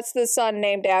 that's the son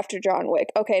named after John Wick.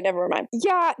 Okay, never mind.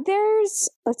 Yeah, there's,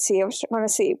 let's see, I was trying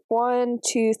to see. 1,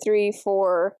 2, 3,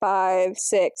 4, 5,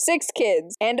 6. 6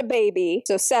 kids and a baby,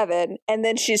 so 7, and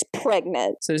then she's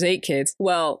pregnant. So there's 8 kids.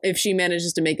 Well, if she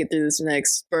manages to make it through this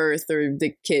next birth, or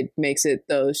the kid makes it,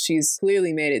 though, she's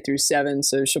clearly made it through 7,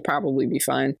 so she'll probably be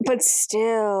fine. But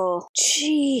still,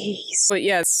 jeez. But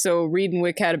yes, so Reed and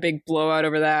Wick had a big blowout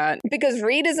over that. Because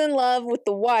Reed is in love with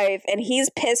the wife, and he's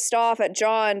pissed off at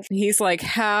John. He's like,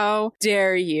 how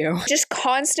dare you? Just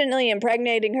constantly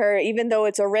impregnating her, even though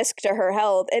it's a risk to her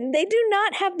health. And they do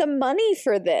not have the money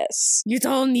for this. You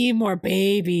don't need more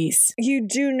babies. You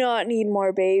do not need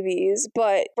more babies,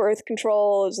 but birth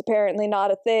control is apparently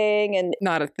not a thing. And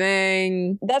not a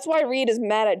thing. That's why Reed is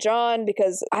mad at John,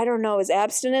 because, I don't know, is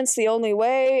abstinence the only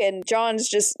way? And John's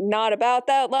just not about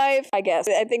that life, I guess.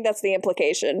 I think that's the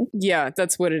implication. Yeah,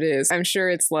 that's what it is. I'm sure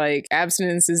it's like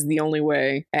abstinence is the only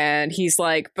way. And he's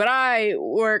like, but I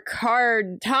work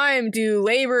hard time, do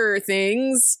labor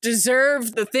things,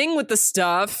 deserve the thing with the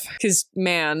stuff. Because,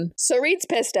 man. So Reed's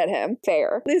pissed at him.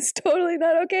 Fair. It's totally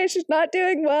not okay. She's not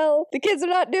doing well. The kids are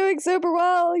not doing super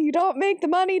well. You don't make the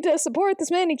money to support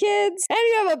this many kids. And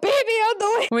you have a baby on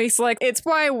the way. Well, he's like, it's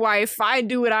my wife. I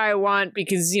do what I want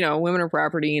because, you know, women are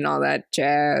property and all that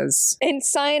jazz. And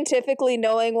scientifically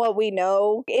knowing what we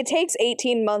know, it takes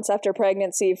 18 months after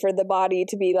pregnancy for the body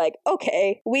to be like,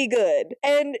 okay, we good.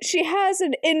 And she has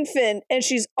an infant and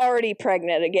she's already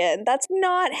pregnant again. That's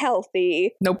not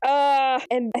healthy. Nope.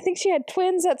 And I think she had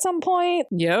twins at some point.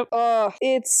 Yep.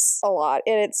 It's a lot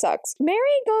and it sucks. Mary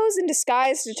goes in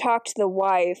disguise to talk to the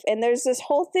wife, and there's this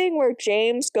whole thing where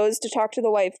James goes to talk to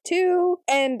the wife too.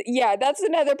 And yeah, that's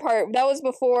another part. That was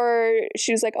before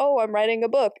she was like, oh, I'm writing a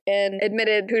book, and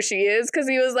admitted who she is, because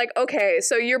he was like, okay,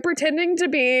 so you're pretending to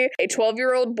be a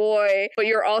 12-year-old boy, but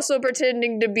you're also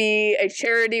pretending to be a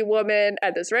charity woman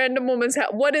at this random woman's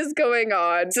house. What is going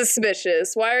on?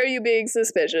 Suspicious. Why are you being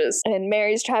suspicious? And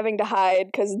Mary's having to hide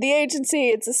because the agency,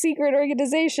 it's a secret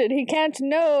organization. He can't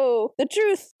know the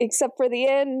truth, except for the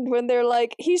end when they're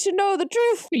like, he should know the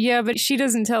truth. Yeah, but she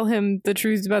doesn't tell him the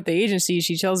truth about the agency.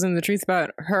 She tells him the truth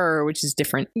about her, which is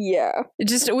different. Yeah.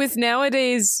 Just with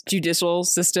nowadays judicial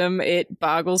system, it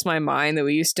boggles my mind that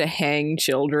we used to hang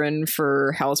children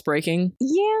for housebreaking.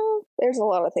 Yeah. There's a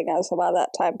lot of things about that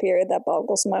time period that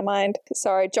boggles my mind.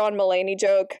 Sorry, John Mulaney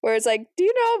joke, where it's like, do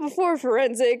you know before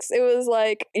forensics, it was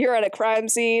like, you're at a crime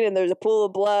scene and there's a pool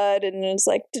of blood, and it's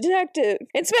like, detective,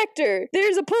 inspector,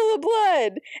 there's a pool of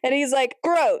blood. And he's like,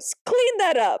 gross, clean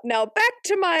that up. Now back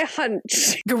to my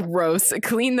hunch. Gross,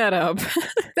 clean that up.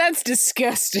 That's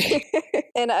disgusting.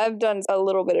 And I've done a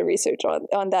little bit of research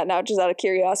on that now, just out of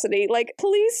curiosity. Like,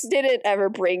 police didn't ever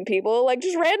bring people. Like,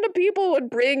 just random people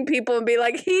would bring people and be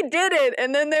like, he did it,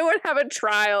 and then they would have a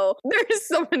trial. There's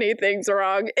so many things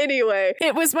wrong. Anyway.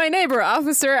 It was my neighbor,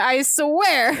 officer. I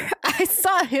swear. I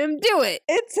saw him do it.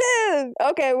 It's him.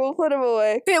 Okay, we'll put him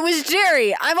away. It was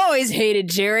Jerry. I've always hated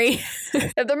Jerry.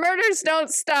 If the murders don't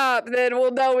stop, then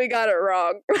we'll know we got it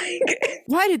wrong.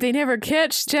 Why did they never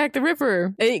catch Jack the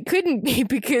Ripper? It couldn't be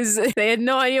because they had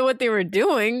no idea what they were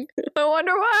doing. I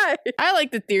wonder why. I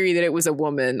like the theory that it was a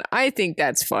woman. I think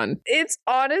that's fun. It's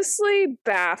honestly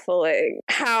baffling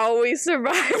how we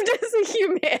survived as a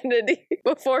humanity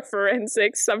before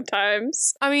forensics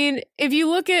sometimes. I mean, if you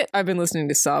look at, I've been listening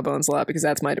to Sawbones a lot because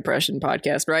that's my depression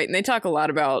podcast, right? And they talk a lot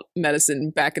about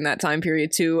medicine back in that time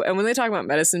period too. And when they talk about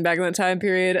medicine back in that time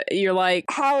period, you're like,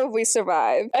 how have we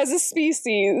survived as a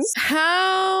species?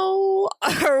 How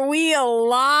are we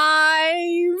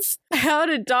alive? How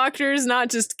did doctors not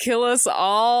just kill us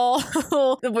all,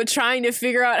 but trying to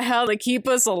figure out how to keep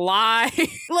us alive?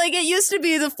 Like, it used to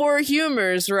be the four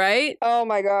humors, right? Oh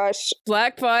my gosh.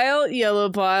 Black bile, yellow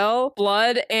bile,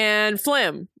 blood, and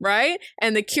phlegm, right?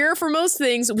 And the cure for most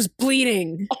things was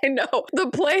bleeding. I know. The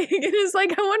plague, it is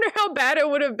like, I wonder how bad it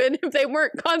would have been if they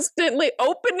weren't constantly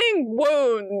opening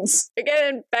wounds to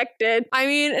get infected. I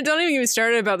mean, don't even get me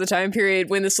started about the time period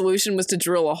when the solution was to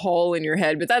drill a hole in your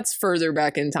head, but that's further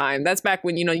back in time. That's back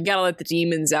when, you know, you gotta let the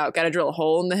demons out. Gotta drill a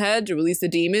hole in the head to release the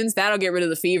demons. That'll get rid of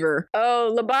the fever.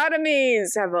 Oh,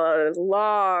 lobotomies have a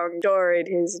long, storied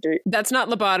history. That's not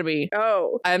lobotomy.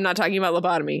 Oh. I'm not talking about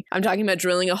lobotomy. I'm talking about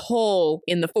drilling a hole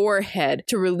in the forehead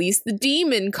to release the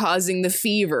demon causing the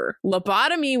fever.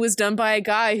 Lobotomy was done by a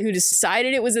guy who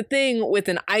decided it was a thing with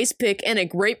an ice pick and a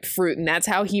grapefruit, and that's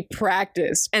how he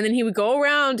practiced. And then he would go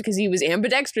around, because he was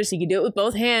ambidextrous, he could do it with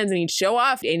both hands, and he'd show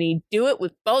off, and he'd do it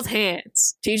with both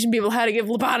hands, teaching people how to give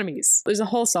lobotomies. There's a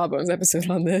whole Sawbones episode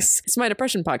on this. It's my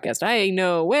depression podcast. I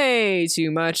know way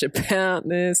too much about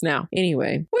this now.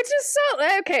 Anyway. Which is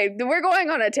so, okay, we're going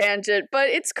on a tangent, but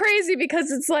it's crazy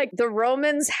because it's like the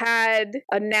Romans had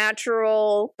a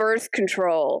natural birth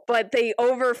control, but they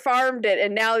over-farmed it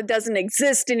and now it doesn't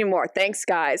exist anymore. Thanks,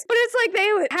 guys. But it's like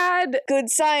they had good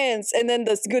science and then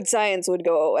the good science would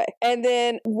go away. And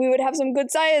then we would have some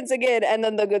good science again and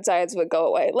then the good science would go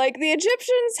away. Like the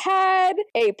Egyptians had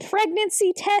a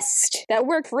pregnancy test that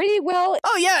worked pretty well.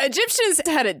 Oh yeah, Egyptians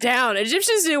had it down.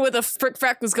 Egyptians knew what the frick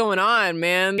frack was going on,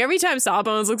 man. Every time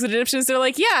Sawbones looks at Egyptians, they're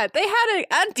like, yeah, they had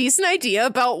a decent idea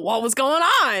about what was going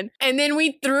on. And then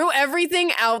we threw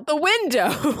everything out the window.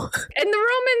 And the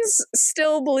Romans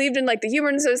still believed in like the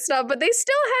humans and stuff, but they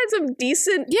still had some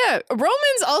decent... Yeah,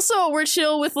 Romans also were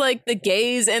chill with like the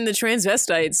gays and the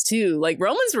transvestites too. Like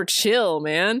Romans were chill,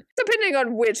 man. Depending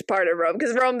on which part of Rome,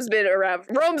 because Rome's been around.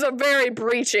 Rome's a very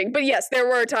breaching, but yes, there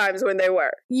were times when they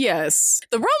were. Yes.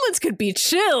 The Romans could be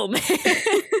chill, man.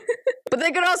 But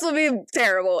they could also be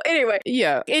terrible. Anyway.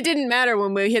 Yeah. It didn't matter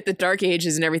when we hit the Dark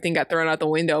Ages and everything got thrown out the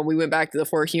window and we went back to the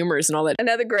Four Humors and all that.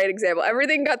 Another great example.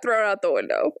 Everything got thrown out the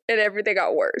window and everything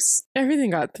got worse.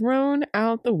 Everything got thrown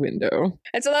out the window.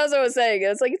 And so that's what I was saying.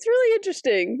 It's like, it's really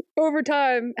interesting over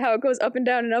time how it goes up and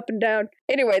down and up and down.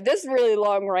 Anyway, this really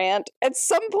long rant. At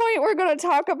some point, we're going to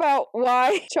talk about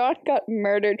why John got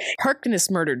murdered. Harkness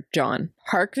murdered John.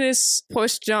 Harkness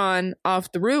pushed John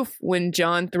off the roof when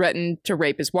John threatened to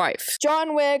rape his wife.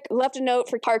 John Wick left a note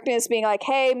for Harkness being like,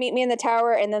 hey, meet me in the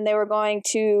tower, and then they were going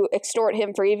to extort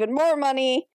him for even more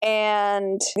money,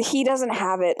 and he doesn't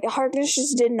have it. Harkness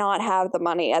just did not have the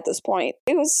money at this point.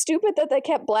 It was stupid that they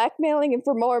kept blackmailing him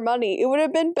for more money. It would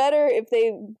have been better if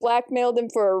they blackmailed him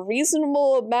for a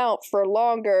reasonable amount for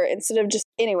longer instead of just...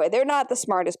 Anyway, they're not the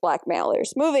smartest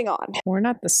blackmailers. Moving on. We're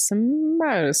not the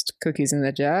smartest cookies in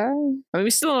the jar. I mean, we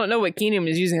still don't know what Keenan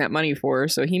was using that money for,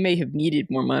 so he may have needed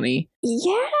more money.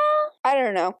 Yeah, I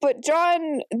don't know. But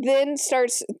John then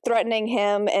starts threatening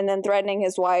him and then threatening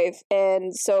his wife,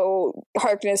 and so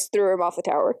Harkness threw him off the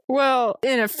tower. Well,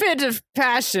 in a fit of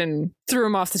passion, threw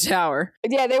him off the tower.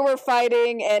 Yeah, they were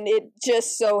fighting, and it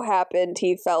just so happened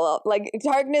he fell up. Like,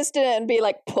 Harkness didn't be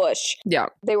like, push. Yeah.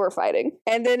 They were fighting.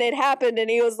 And then it happened, and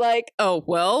he was like, oh,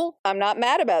 well? I'm not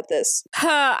mad about this.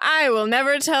 I will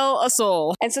never tell a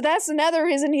soul. And so that's another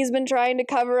reason he's been trying to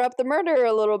cover up the murder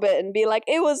a little bit and be like,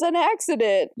 it was an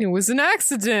accident. It was an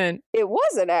accident. It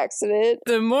was an accident.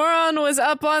 The moron was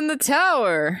up on the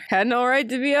tower. Had no right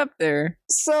to be up there.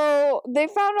 So they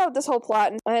found out this whole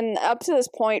plot, and up to this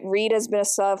point, Reed has been a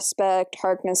suspect,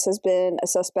 Harkness has been a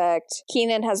suspect,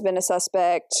 Keenan has been a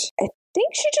suspect. I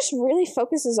think she just really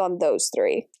focuses on those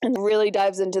three and really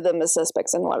dives into them as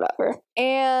suspects and whatever.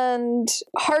 And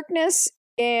Harkness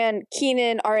and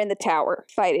Keenan are in the tower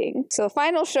fighting. So the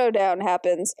final showdown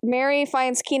happens. Mary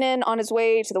finds Keenan on his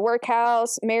way to the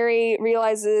workhouse. Mary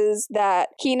realizes that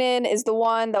Keenan is the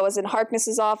one that was in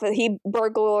Harkness's office. He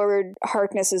burglared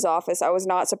Harkness's office. I was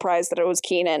not surprised that it was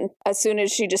Keenan. As soon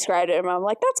as she described him, I'm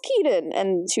like, that's Keenan.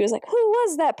 And she was like, who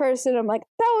was that person? I'm like,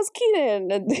 that was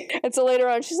Keenan. And so later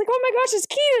on, she's like, oh my gosh, it's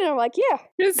Keenan. I'm like, yeah.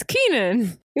 It's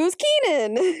Keenan. It was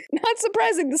Keenan. Not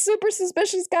surprising. The super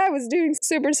suspicious guy was doing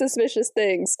super suspicious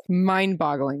things.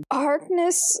 Mind-boggling.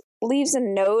 Harkness leaves a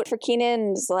note for Keenan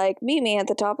and is like, meet me at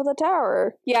the top of the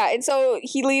tower. Yeah, and so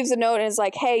he leaves a note and is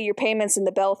like, hey, your payment's in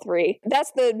the belfry.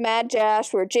 That's the mad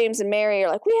dash where James and Mary are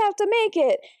like, we have to make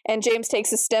it. And James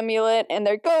takes a stimulant and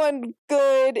they're going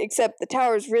good, except the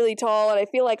tower's really tall, and I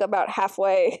feel like about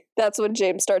halfway, that's when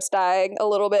James starts dying a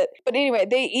little bit. But anyway,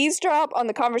 they eavesdrop on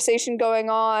the conversation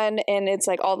going on, and it's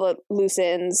like all the loose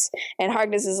ends, and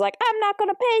Harkness is like, I'm not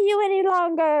gonna pay you any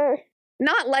longer.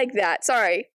 Not like that,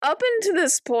 sorry. Up until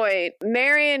this point,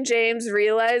 Mary and James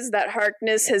realize that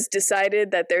Harkness has decided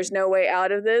that there's no way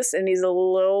out of this, and he's a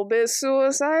little bit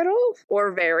suicidal.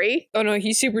 Or very. Oh no,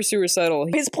 he's super suicidal.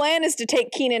 His plan is to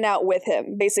take Keenan out with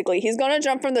him, basically. He's gonna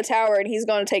jump from the tower and he's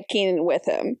gonna take Keenan with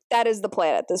him. That is the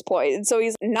plan at this point. And so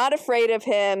he's not afraid of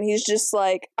him. He's just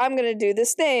like, I'm gonna do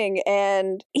this thing.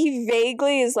 And he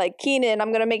vaguely is like, Keenan,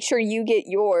 I'm gonna make sure you get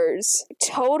yours.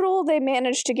 Total, they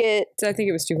managed to get... I think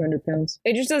it was 200 pounds.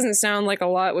 It just doesn't sound like a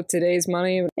lot with today's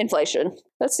money. Inflation.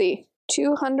 Let's see.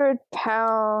 200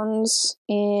 pounds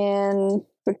in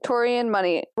Victorian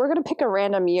money. We're going to pick a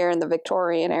random year in the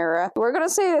Victorian era. We're going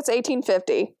to say it's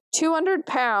 1850. 200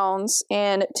 pounds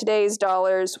in today's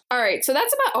dollars. All right, so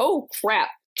that's about, oh crap,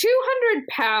 200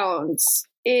 pounds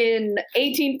in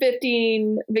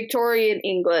 1815 Victorian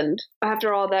England,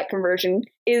 after all that conversion,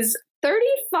 is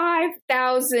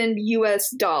 35,000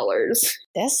 US dollars.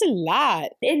 That's a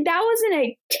lot. And that was in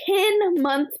a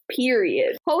 10-month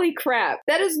period. Holy crap.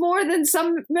 That is more than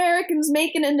some Americans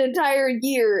make in an entire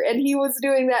year. And he was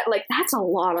doing that. Like, that's a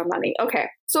lot of money. Okay.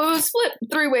 So it was split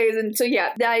 3 ways. And so,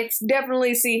 yeah, I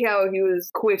definitely see how he was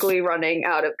quickly running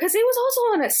out of... Because it was also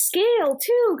on a scale,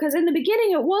 too. Because in the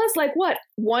beginning, it was like, what?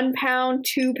 1 pound,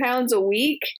 2 pounds a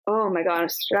week? Oh my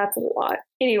gosh, that's a lot.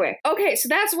 Anyway, okay, so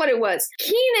that's what it was.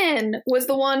 Keenan was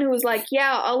the one who was like,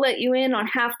 yeah, I'll let you in on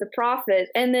half the profit.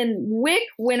 And then Wick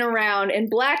went around and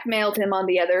blackmailed him on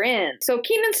the other end. So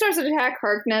Keenan starts to attack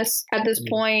Harkness at this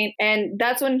point, and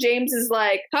that's when James is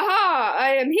like, haha,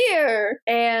 I am here.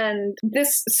 And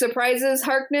this This surprises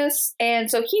Harkness, and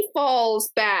so he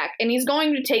falls back, and he's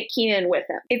going to take Keenan with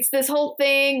him. It's this whole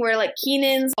thing where, like,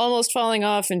 Keenan's almost falling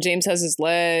off, and James has his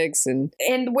legs, and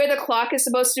where the clock is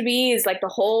supposed to be is, like, the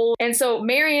hole. And so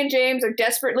Mary and James are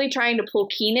desperately trying to pull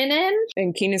Keenan in.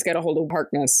 And Keenan's got a hold of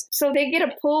Harkness. So they get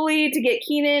a pulley to get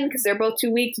Keenan, because they're both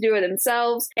too weak to do it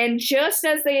themselves. And just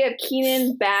as they have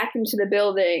Keenan back into the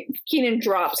building, Keenan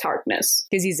drops Harkness.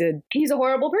 Because he's a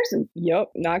horrible person.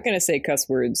 Yep. Not gonna say cuss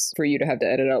words for you to have to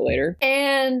edit out later.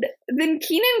 And then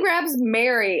Keenan grabs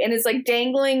Mary and is, like,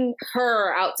 dangling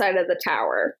her outside of the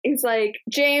tower. He's like,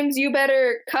 James, you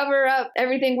better cover up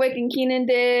everything Wick and Keenan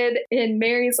did. And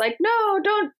Mary's like, no,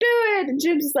 don't do it. And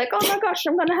James is like, oh my gosh,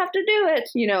 I'm gonna have to do it.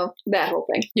 You know, that whole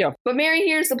thing. Yeah. But Mary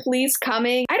hears the police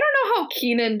coming. I don't know how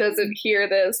Keenan doesn't hear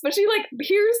this, but she, like,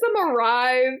 hears them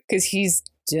arrive. Because he's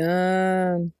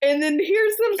dumb. And then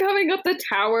hears them coming up the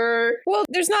tower. Well,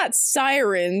 there's not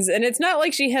sirens, and it's not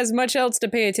like she has much else to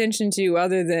pay attention to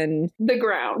other than the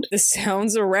ground. The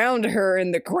sounds around her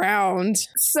and the ground.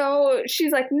 So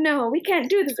she's like, no, we can't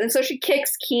do this. And so she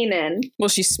kicks Keenan. Well,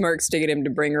 she smirks to get him to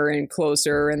bring her in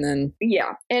closer, and then...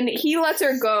 Yeah. And he lets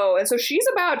her go. And so she's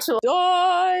about to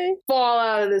fall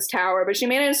out of this tower, but she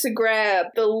manages to grab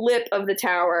the lip of the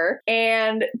tower,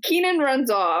 and Keenan runs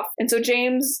off. And so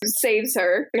James saves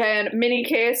her. And many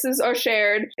cases are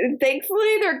shared. And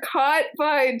thankfully, they're caught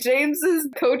by James's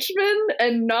coachman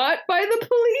and not by the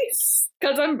police.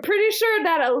 Because I'm pretty sure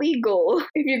that's illegal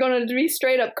if you're going to be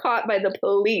straight up caught by the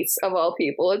police, of all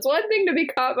people. It's one thing to be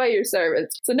caught by your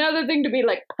servants. It's another thing to be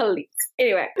like, police.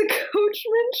 Anyway, the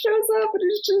coachman shows up and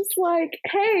is just like,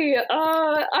 hey,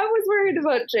 I was worried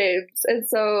about James. And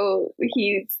so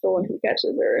he's the one who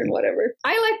catches her and whatever.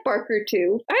 I like Barker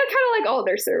too. I kind of like all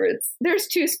their servants. There's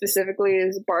two specifically,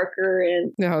 is Barker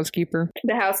and the housekeeper.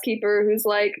 The housekeeper, who's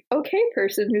like, okay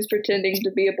person who's pretending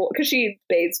to be a boy. Because she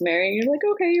bathes Mary. And you're like,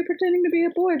 okay, you're pretending to be a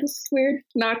boy. This is weird.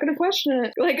 Not gonna question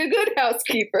it. Like a good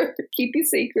housekeeper. Keep your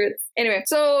secrets. Anyway,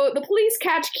 so the police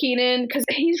catch Keenan because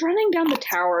he's running down the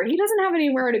tower. He doesn't have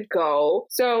anywhere to go.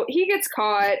 So he gets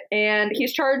caught and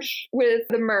he's charged with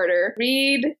the murder.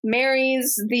 Reed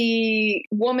marries the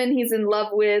woman he's in love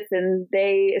with and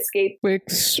they escape.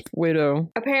 Wick's widow.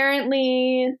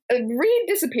 Apparently, Reed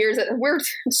disappears. We're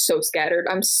so scattered.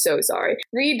 I'm so sorry.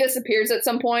 Reed disappears at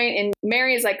some point and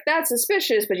Mary is like, that's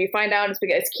suspicious, but you find out it's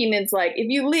because Keenan's like, if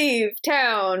you leave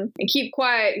town and keep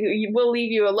quiet, we'll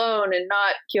leave you alone and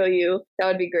not kill you. That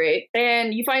would be great.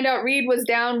 And you find out Reed was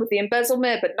down with the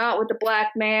embezzlement, but not with the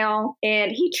blackmail.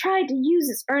 And he tried to use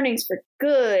his earnings for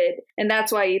good. And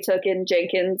that's why he took in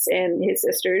Jenkins and his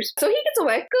sisters. So he gets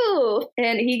away. Cool.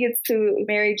 And he gets to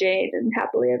marry Jane and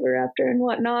happily ever after and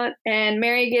whatnot. And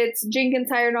Mary gets Jenkins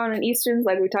hired on in Easton's,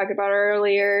 like we talked about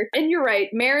earlier. And you're right.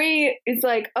 Mary is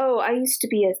like, oh, I used to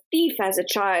be a thief as a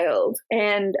child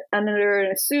and under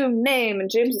an assumed name. And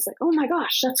James is like, oh my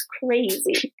gosh, that's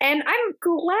crazy. And I'm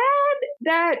glad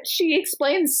that she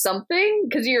explains something,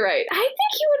 because you're right. I think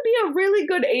he would be a really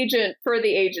good agent for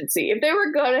the agency if they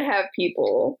were going to have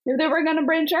people, if they were going to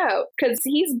branch out, because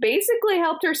he's basically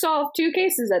helped her solve 2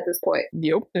 cases at this point.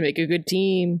 Yep. They make a good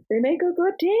team. They make a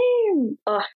good team.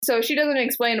 Ugh. So she doesn't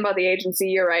explain about the agency.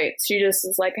 You're right. She just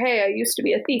is like, hey, I used to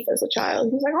be a thief as a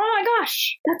child. He's like, oh my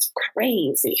gosh, that's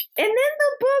crazy. And then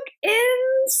the book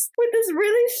ends with this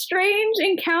really strange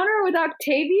encounter with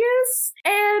Octavius.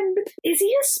 And is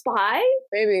he a spy?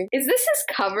 Maybe. Is this his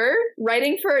cover?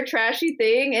 Writing for a trashy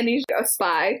thing and he's a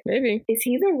spy? Maybe. Is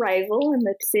he the rival in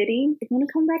the city? You want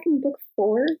to come back in book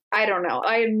 4? I don't know.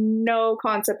 I have no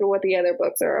concept of what the other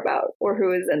books are about or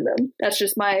who is in them. That's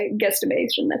just my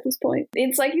guesstimation at this point.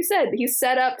 It's like you said, he's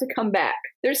set up to come back.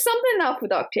 There's something up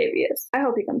with Octavius. I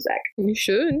hope he comes back. You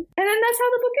should. And then that's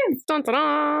how the book ends. Dun,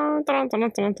 dun, dun, dun,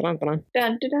 dun, dun, dun, dun.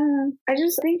 Dun, dun, dun. I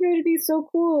just think it would be so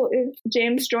cool if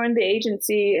James joined the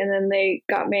agency and then they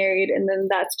got married and then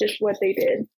that's just what they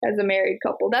did as a married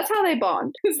couple. That's how they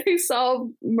bond, because they solve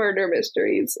murder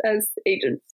mysteries as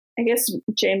agents. I guess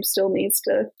James still needs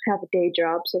to have a day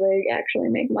job so they actually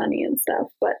make money and stuff.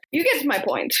 But you get to my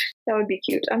point. That would be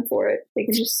cute. I'm for it. They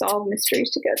can just solve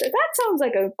mysteries together. That sounds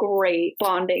like a great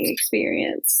bonding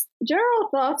experience. General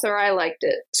thoughts are I liked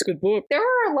it. It's a good book. There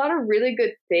were a lot of really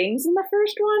good things in the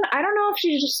first one. I don't know if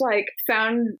she just like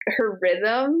found her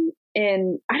rhythm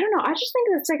And I don't know, I just think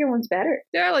the second one's better.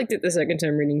 Yeah, I liked it the second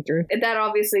time reading through. That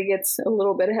obviously gets a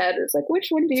little bit ahead. It's like, which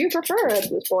one do you prefer at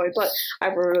this point? But I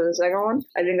prefer the second one.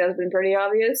 I think that's been pretty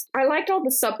obvious. I liked all the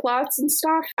subplots and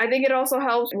stuff. I think it also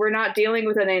helps we're not dealing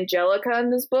with an Angelica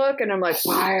in this book, and I'm like,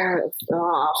 why?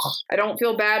 I don't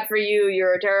feel bad for you.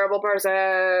 You're a terrible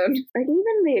person. Like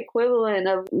even the equivalent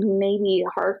of maybe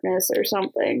Harkness or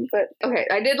something. But okay,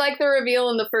 I did like the reveal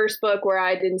in the first book where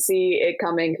I didn't see it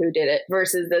coming who did it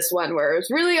versus this one where it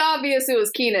was really obvious it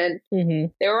was Keenan. Mm-hmm.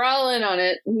 They were all in on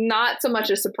it. Not so much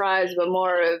a surprise, but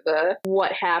more of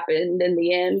what happened in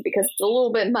the end, because it's a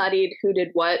little bit muddied who did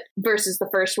what versus the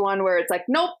first one where it's like,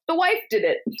 nope, the wife did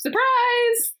it.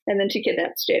 Surprise! And then she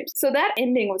kidnaps James. So that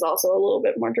ending was also a little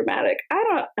bit more dramatic.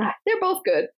 They're both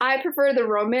good. I prefer the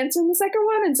romance in the second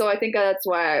one, and so I think that's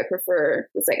why I prefer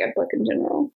the second book in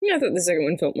general. Yeah, I thought the second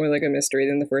one felt more like a mystery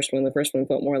than the first one. The first one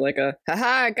felt more like a,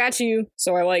 haha, I got you.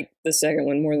 So I like the second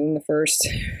one more than the first.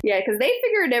 Yeah, because they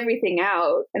figured everything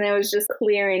out, and it was just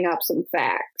clearing up some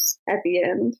facts at the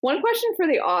end. One question for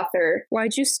the author.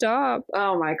 Why'd you stop?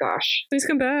 Oh my gosh. Please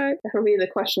come back. That'll be the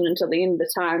question until the end of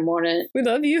the time, won't it? We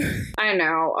love you. I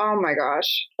know. Oh my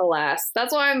gosh. Alas.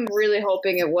 That's why I'm really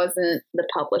hoping it wasn't the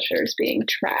publishers being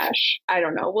trash. I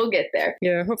don't know. We'll get there.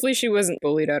 Yeah, hopefully she wasn't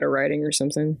bullied out of writing or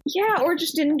something. Yeah, or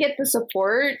just didn't get the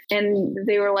support, and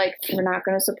they were like, we're not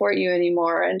going to support you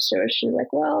anymore. And so she's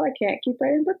like, well, I can't keep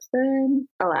writing books then.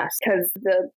 Alas, because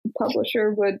the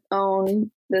publisher would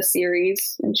own the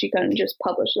series and she couldn't just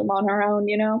publish them on her own,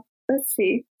 you know? Let's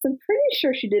see. I'm pretty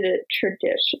sure she did it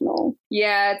traditional.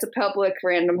 Yeah, it's a public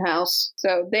Random House.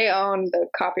 So they own the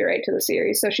copyright to the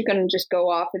series. So she couldn't just go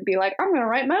off and be like, I'm going to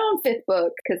write my own fifth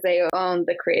book, because they own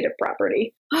the creative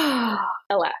property.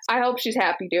 Alas. I hope she's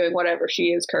happy doing whatever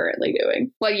she is currently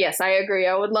doing. Well, yes, I agree.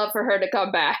 I would love for her to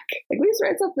come back. Like, please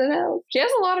write something else. She has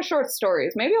a lot of short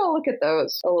stories. Maybe I'll look at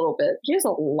those a little bit. She has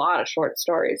a lot of short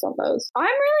stories on those. I'm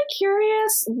really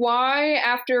curious why,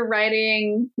 after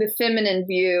writing The Feminine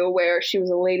View, where she was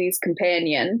a lady's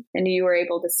companion and you were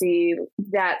able to see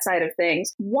that side of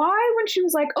things, why when she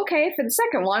was like, okay, for the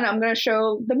second one I'm going to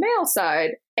show the male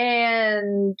side,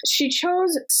 and she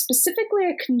chose specifically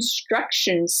a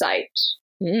construction site.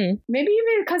 Maybe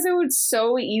even because it would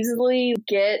so easily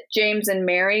get James and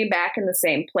Mary back in the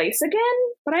same place again.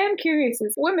 But I am curious,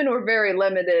 as women were very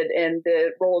limited in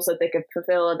the roles that they could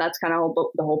fulfill, and that's kind of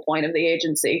the whole point of the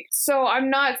agency. So I'm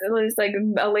not, at least like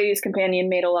a lady's companion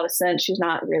made a lot of sense. She's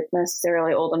not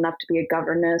necessarily old enough to be a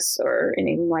governess or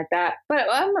anything like that. But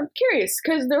I'm curious,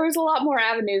 because there was a lot more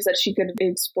avenues that she could have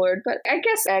explored. But I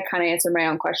guess I kind of answered my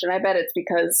own question. I bet it's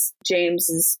because James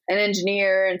is an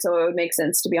engineer, and so it would make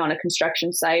sense to be on a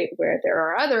construction site where there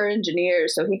are other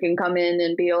engineers, so he can come in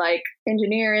and be like,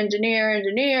 engineer, engineer,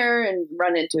 engineer, and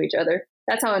run into each other.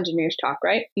 That's how engineers talk,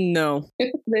 right? No.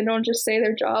 They don't just say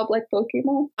their job like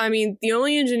Pokemon. I mean, the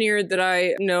only engineer that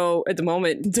I know at the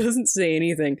moment doesn't say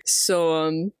anything.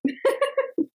 So,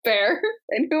 Fair.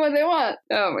 They do what they want.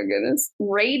 Oh my goodness.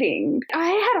 Rating. I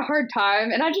had a hard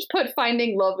time, and I just put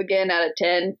Finding Love Again out of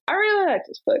 10. I really liked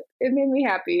this book. It made me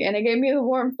happy, and it gave me the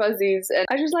warm fuzzies, and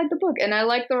I just liked the book, and I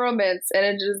liked the romance, and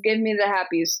it just gave me the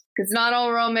happies. Because not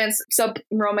all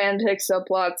romantic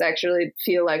subplots actually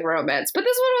feel like romance. But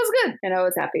this one was good, and I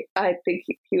was happy. I think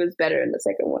he was better in the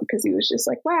second one, because he was just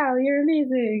like, wow, you're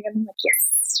amazing. And I'm like,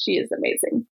 yes, she is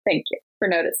amazing. Thank you for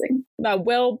noticing. A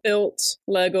well-built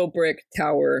Lego brick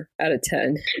tower out of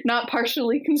 10. Not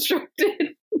partially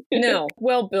constructed. No,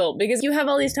 well built, because you have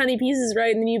all these tiny pieces,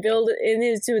 right? And then you build it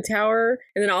into a tower,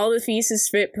 and then all the pieces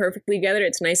fit perfectly together.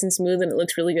 It's nice and smooth, and it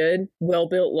looks really good. Well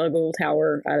built Lego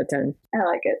tower out of 10. I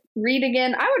like it. Read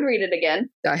again. I would read it again.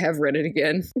 I have read it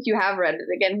again. If you have read it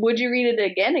again, would you read it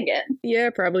again?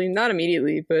 Yeah, probably. Not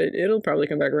immediately, but it'll probably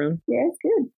come back around. Yeah, it's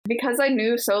good. Because I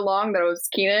knew so long that it was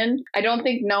Keenan, I don't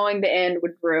think knowing the end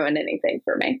would ruin anything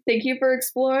for me. Thank you for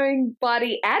exploring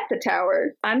Body at the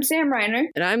Tower. I'm Sam Reiner.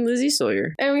 And I'm Lizzie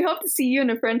Sawyer. And we hope to see you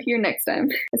and a friend here next time.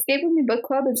 Escape With Me Book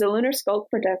Club is a Lunar Skulk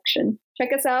production.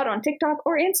 Check us out on TikTok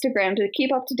or Instagram to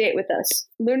keep up to date with us.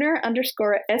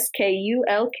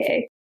 Lunar_SKULK.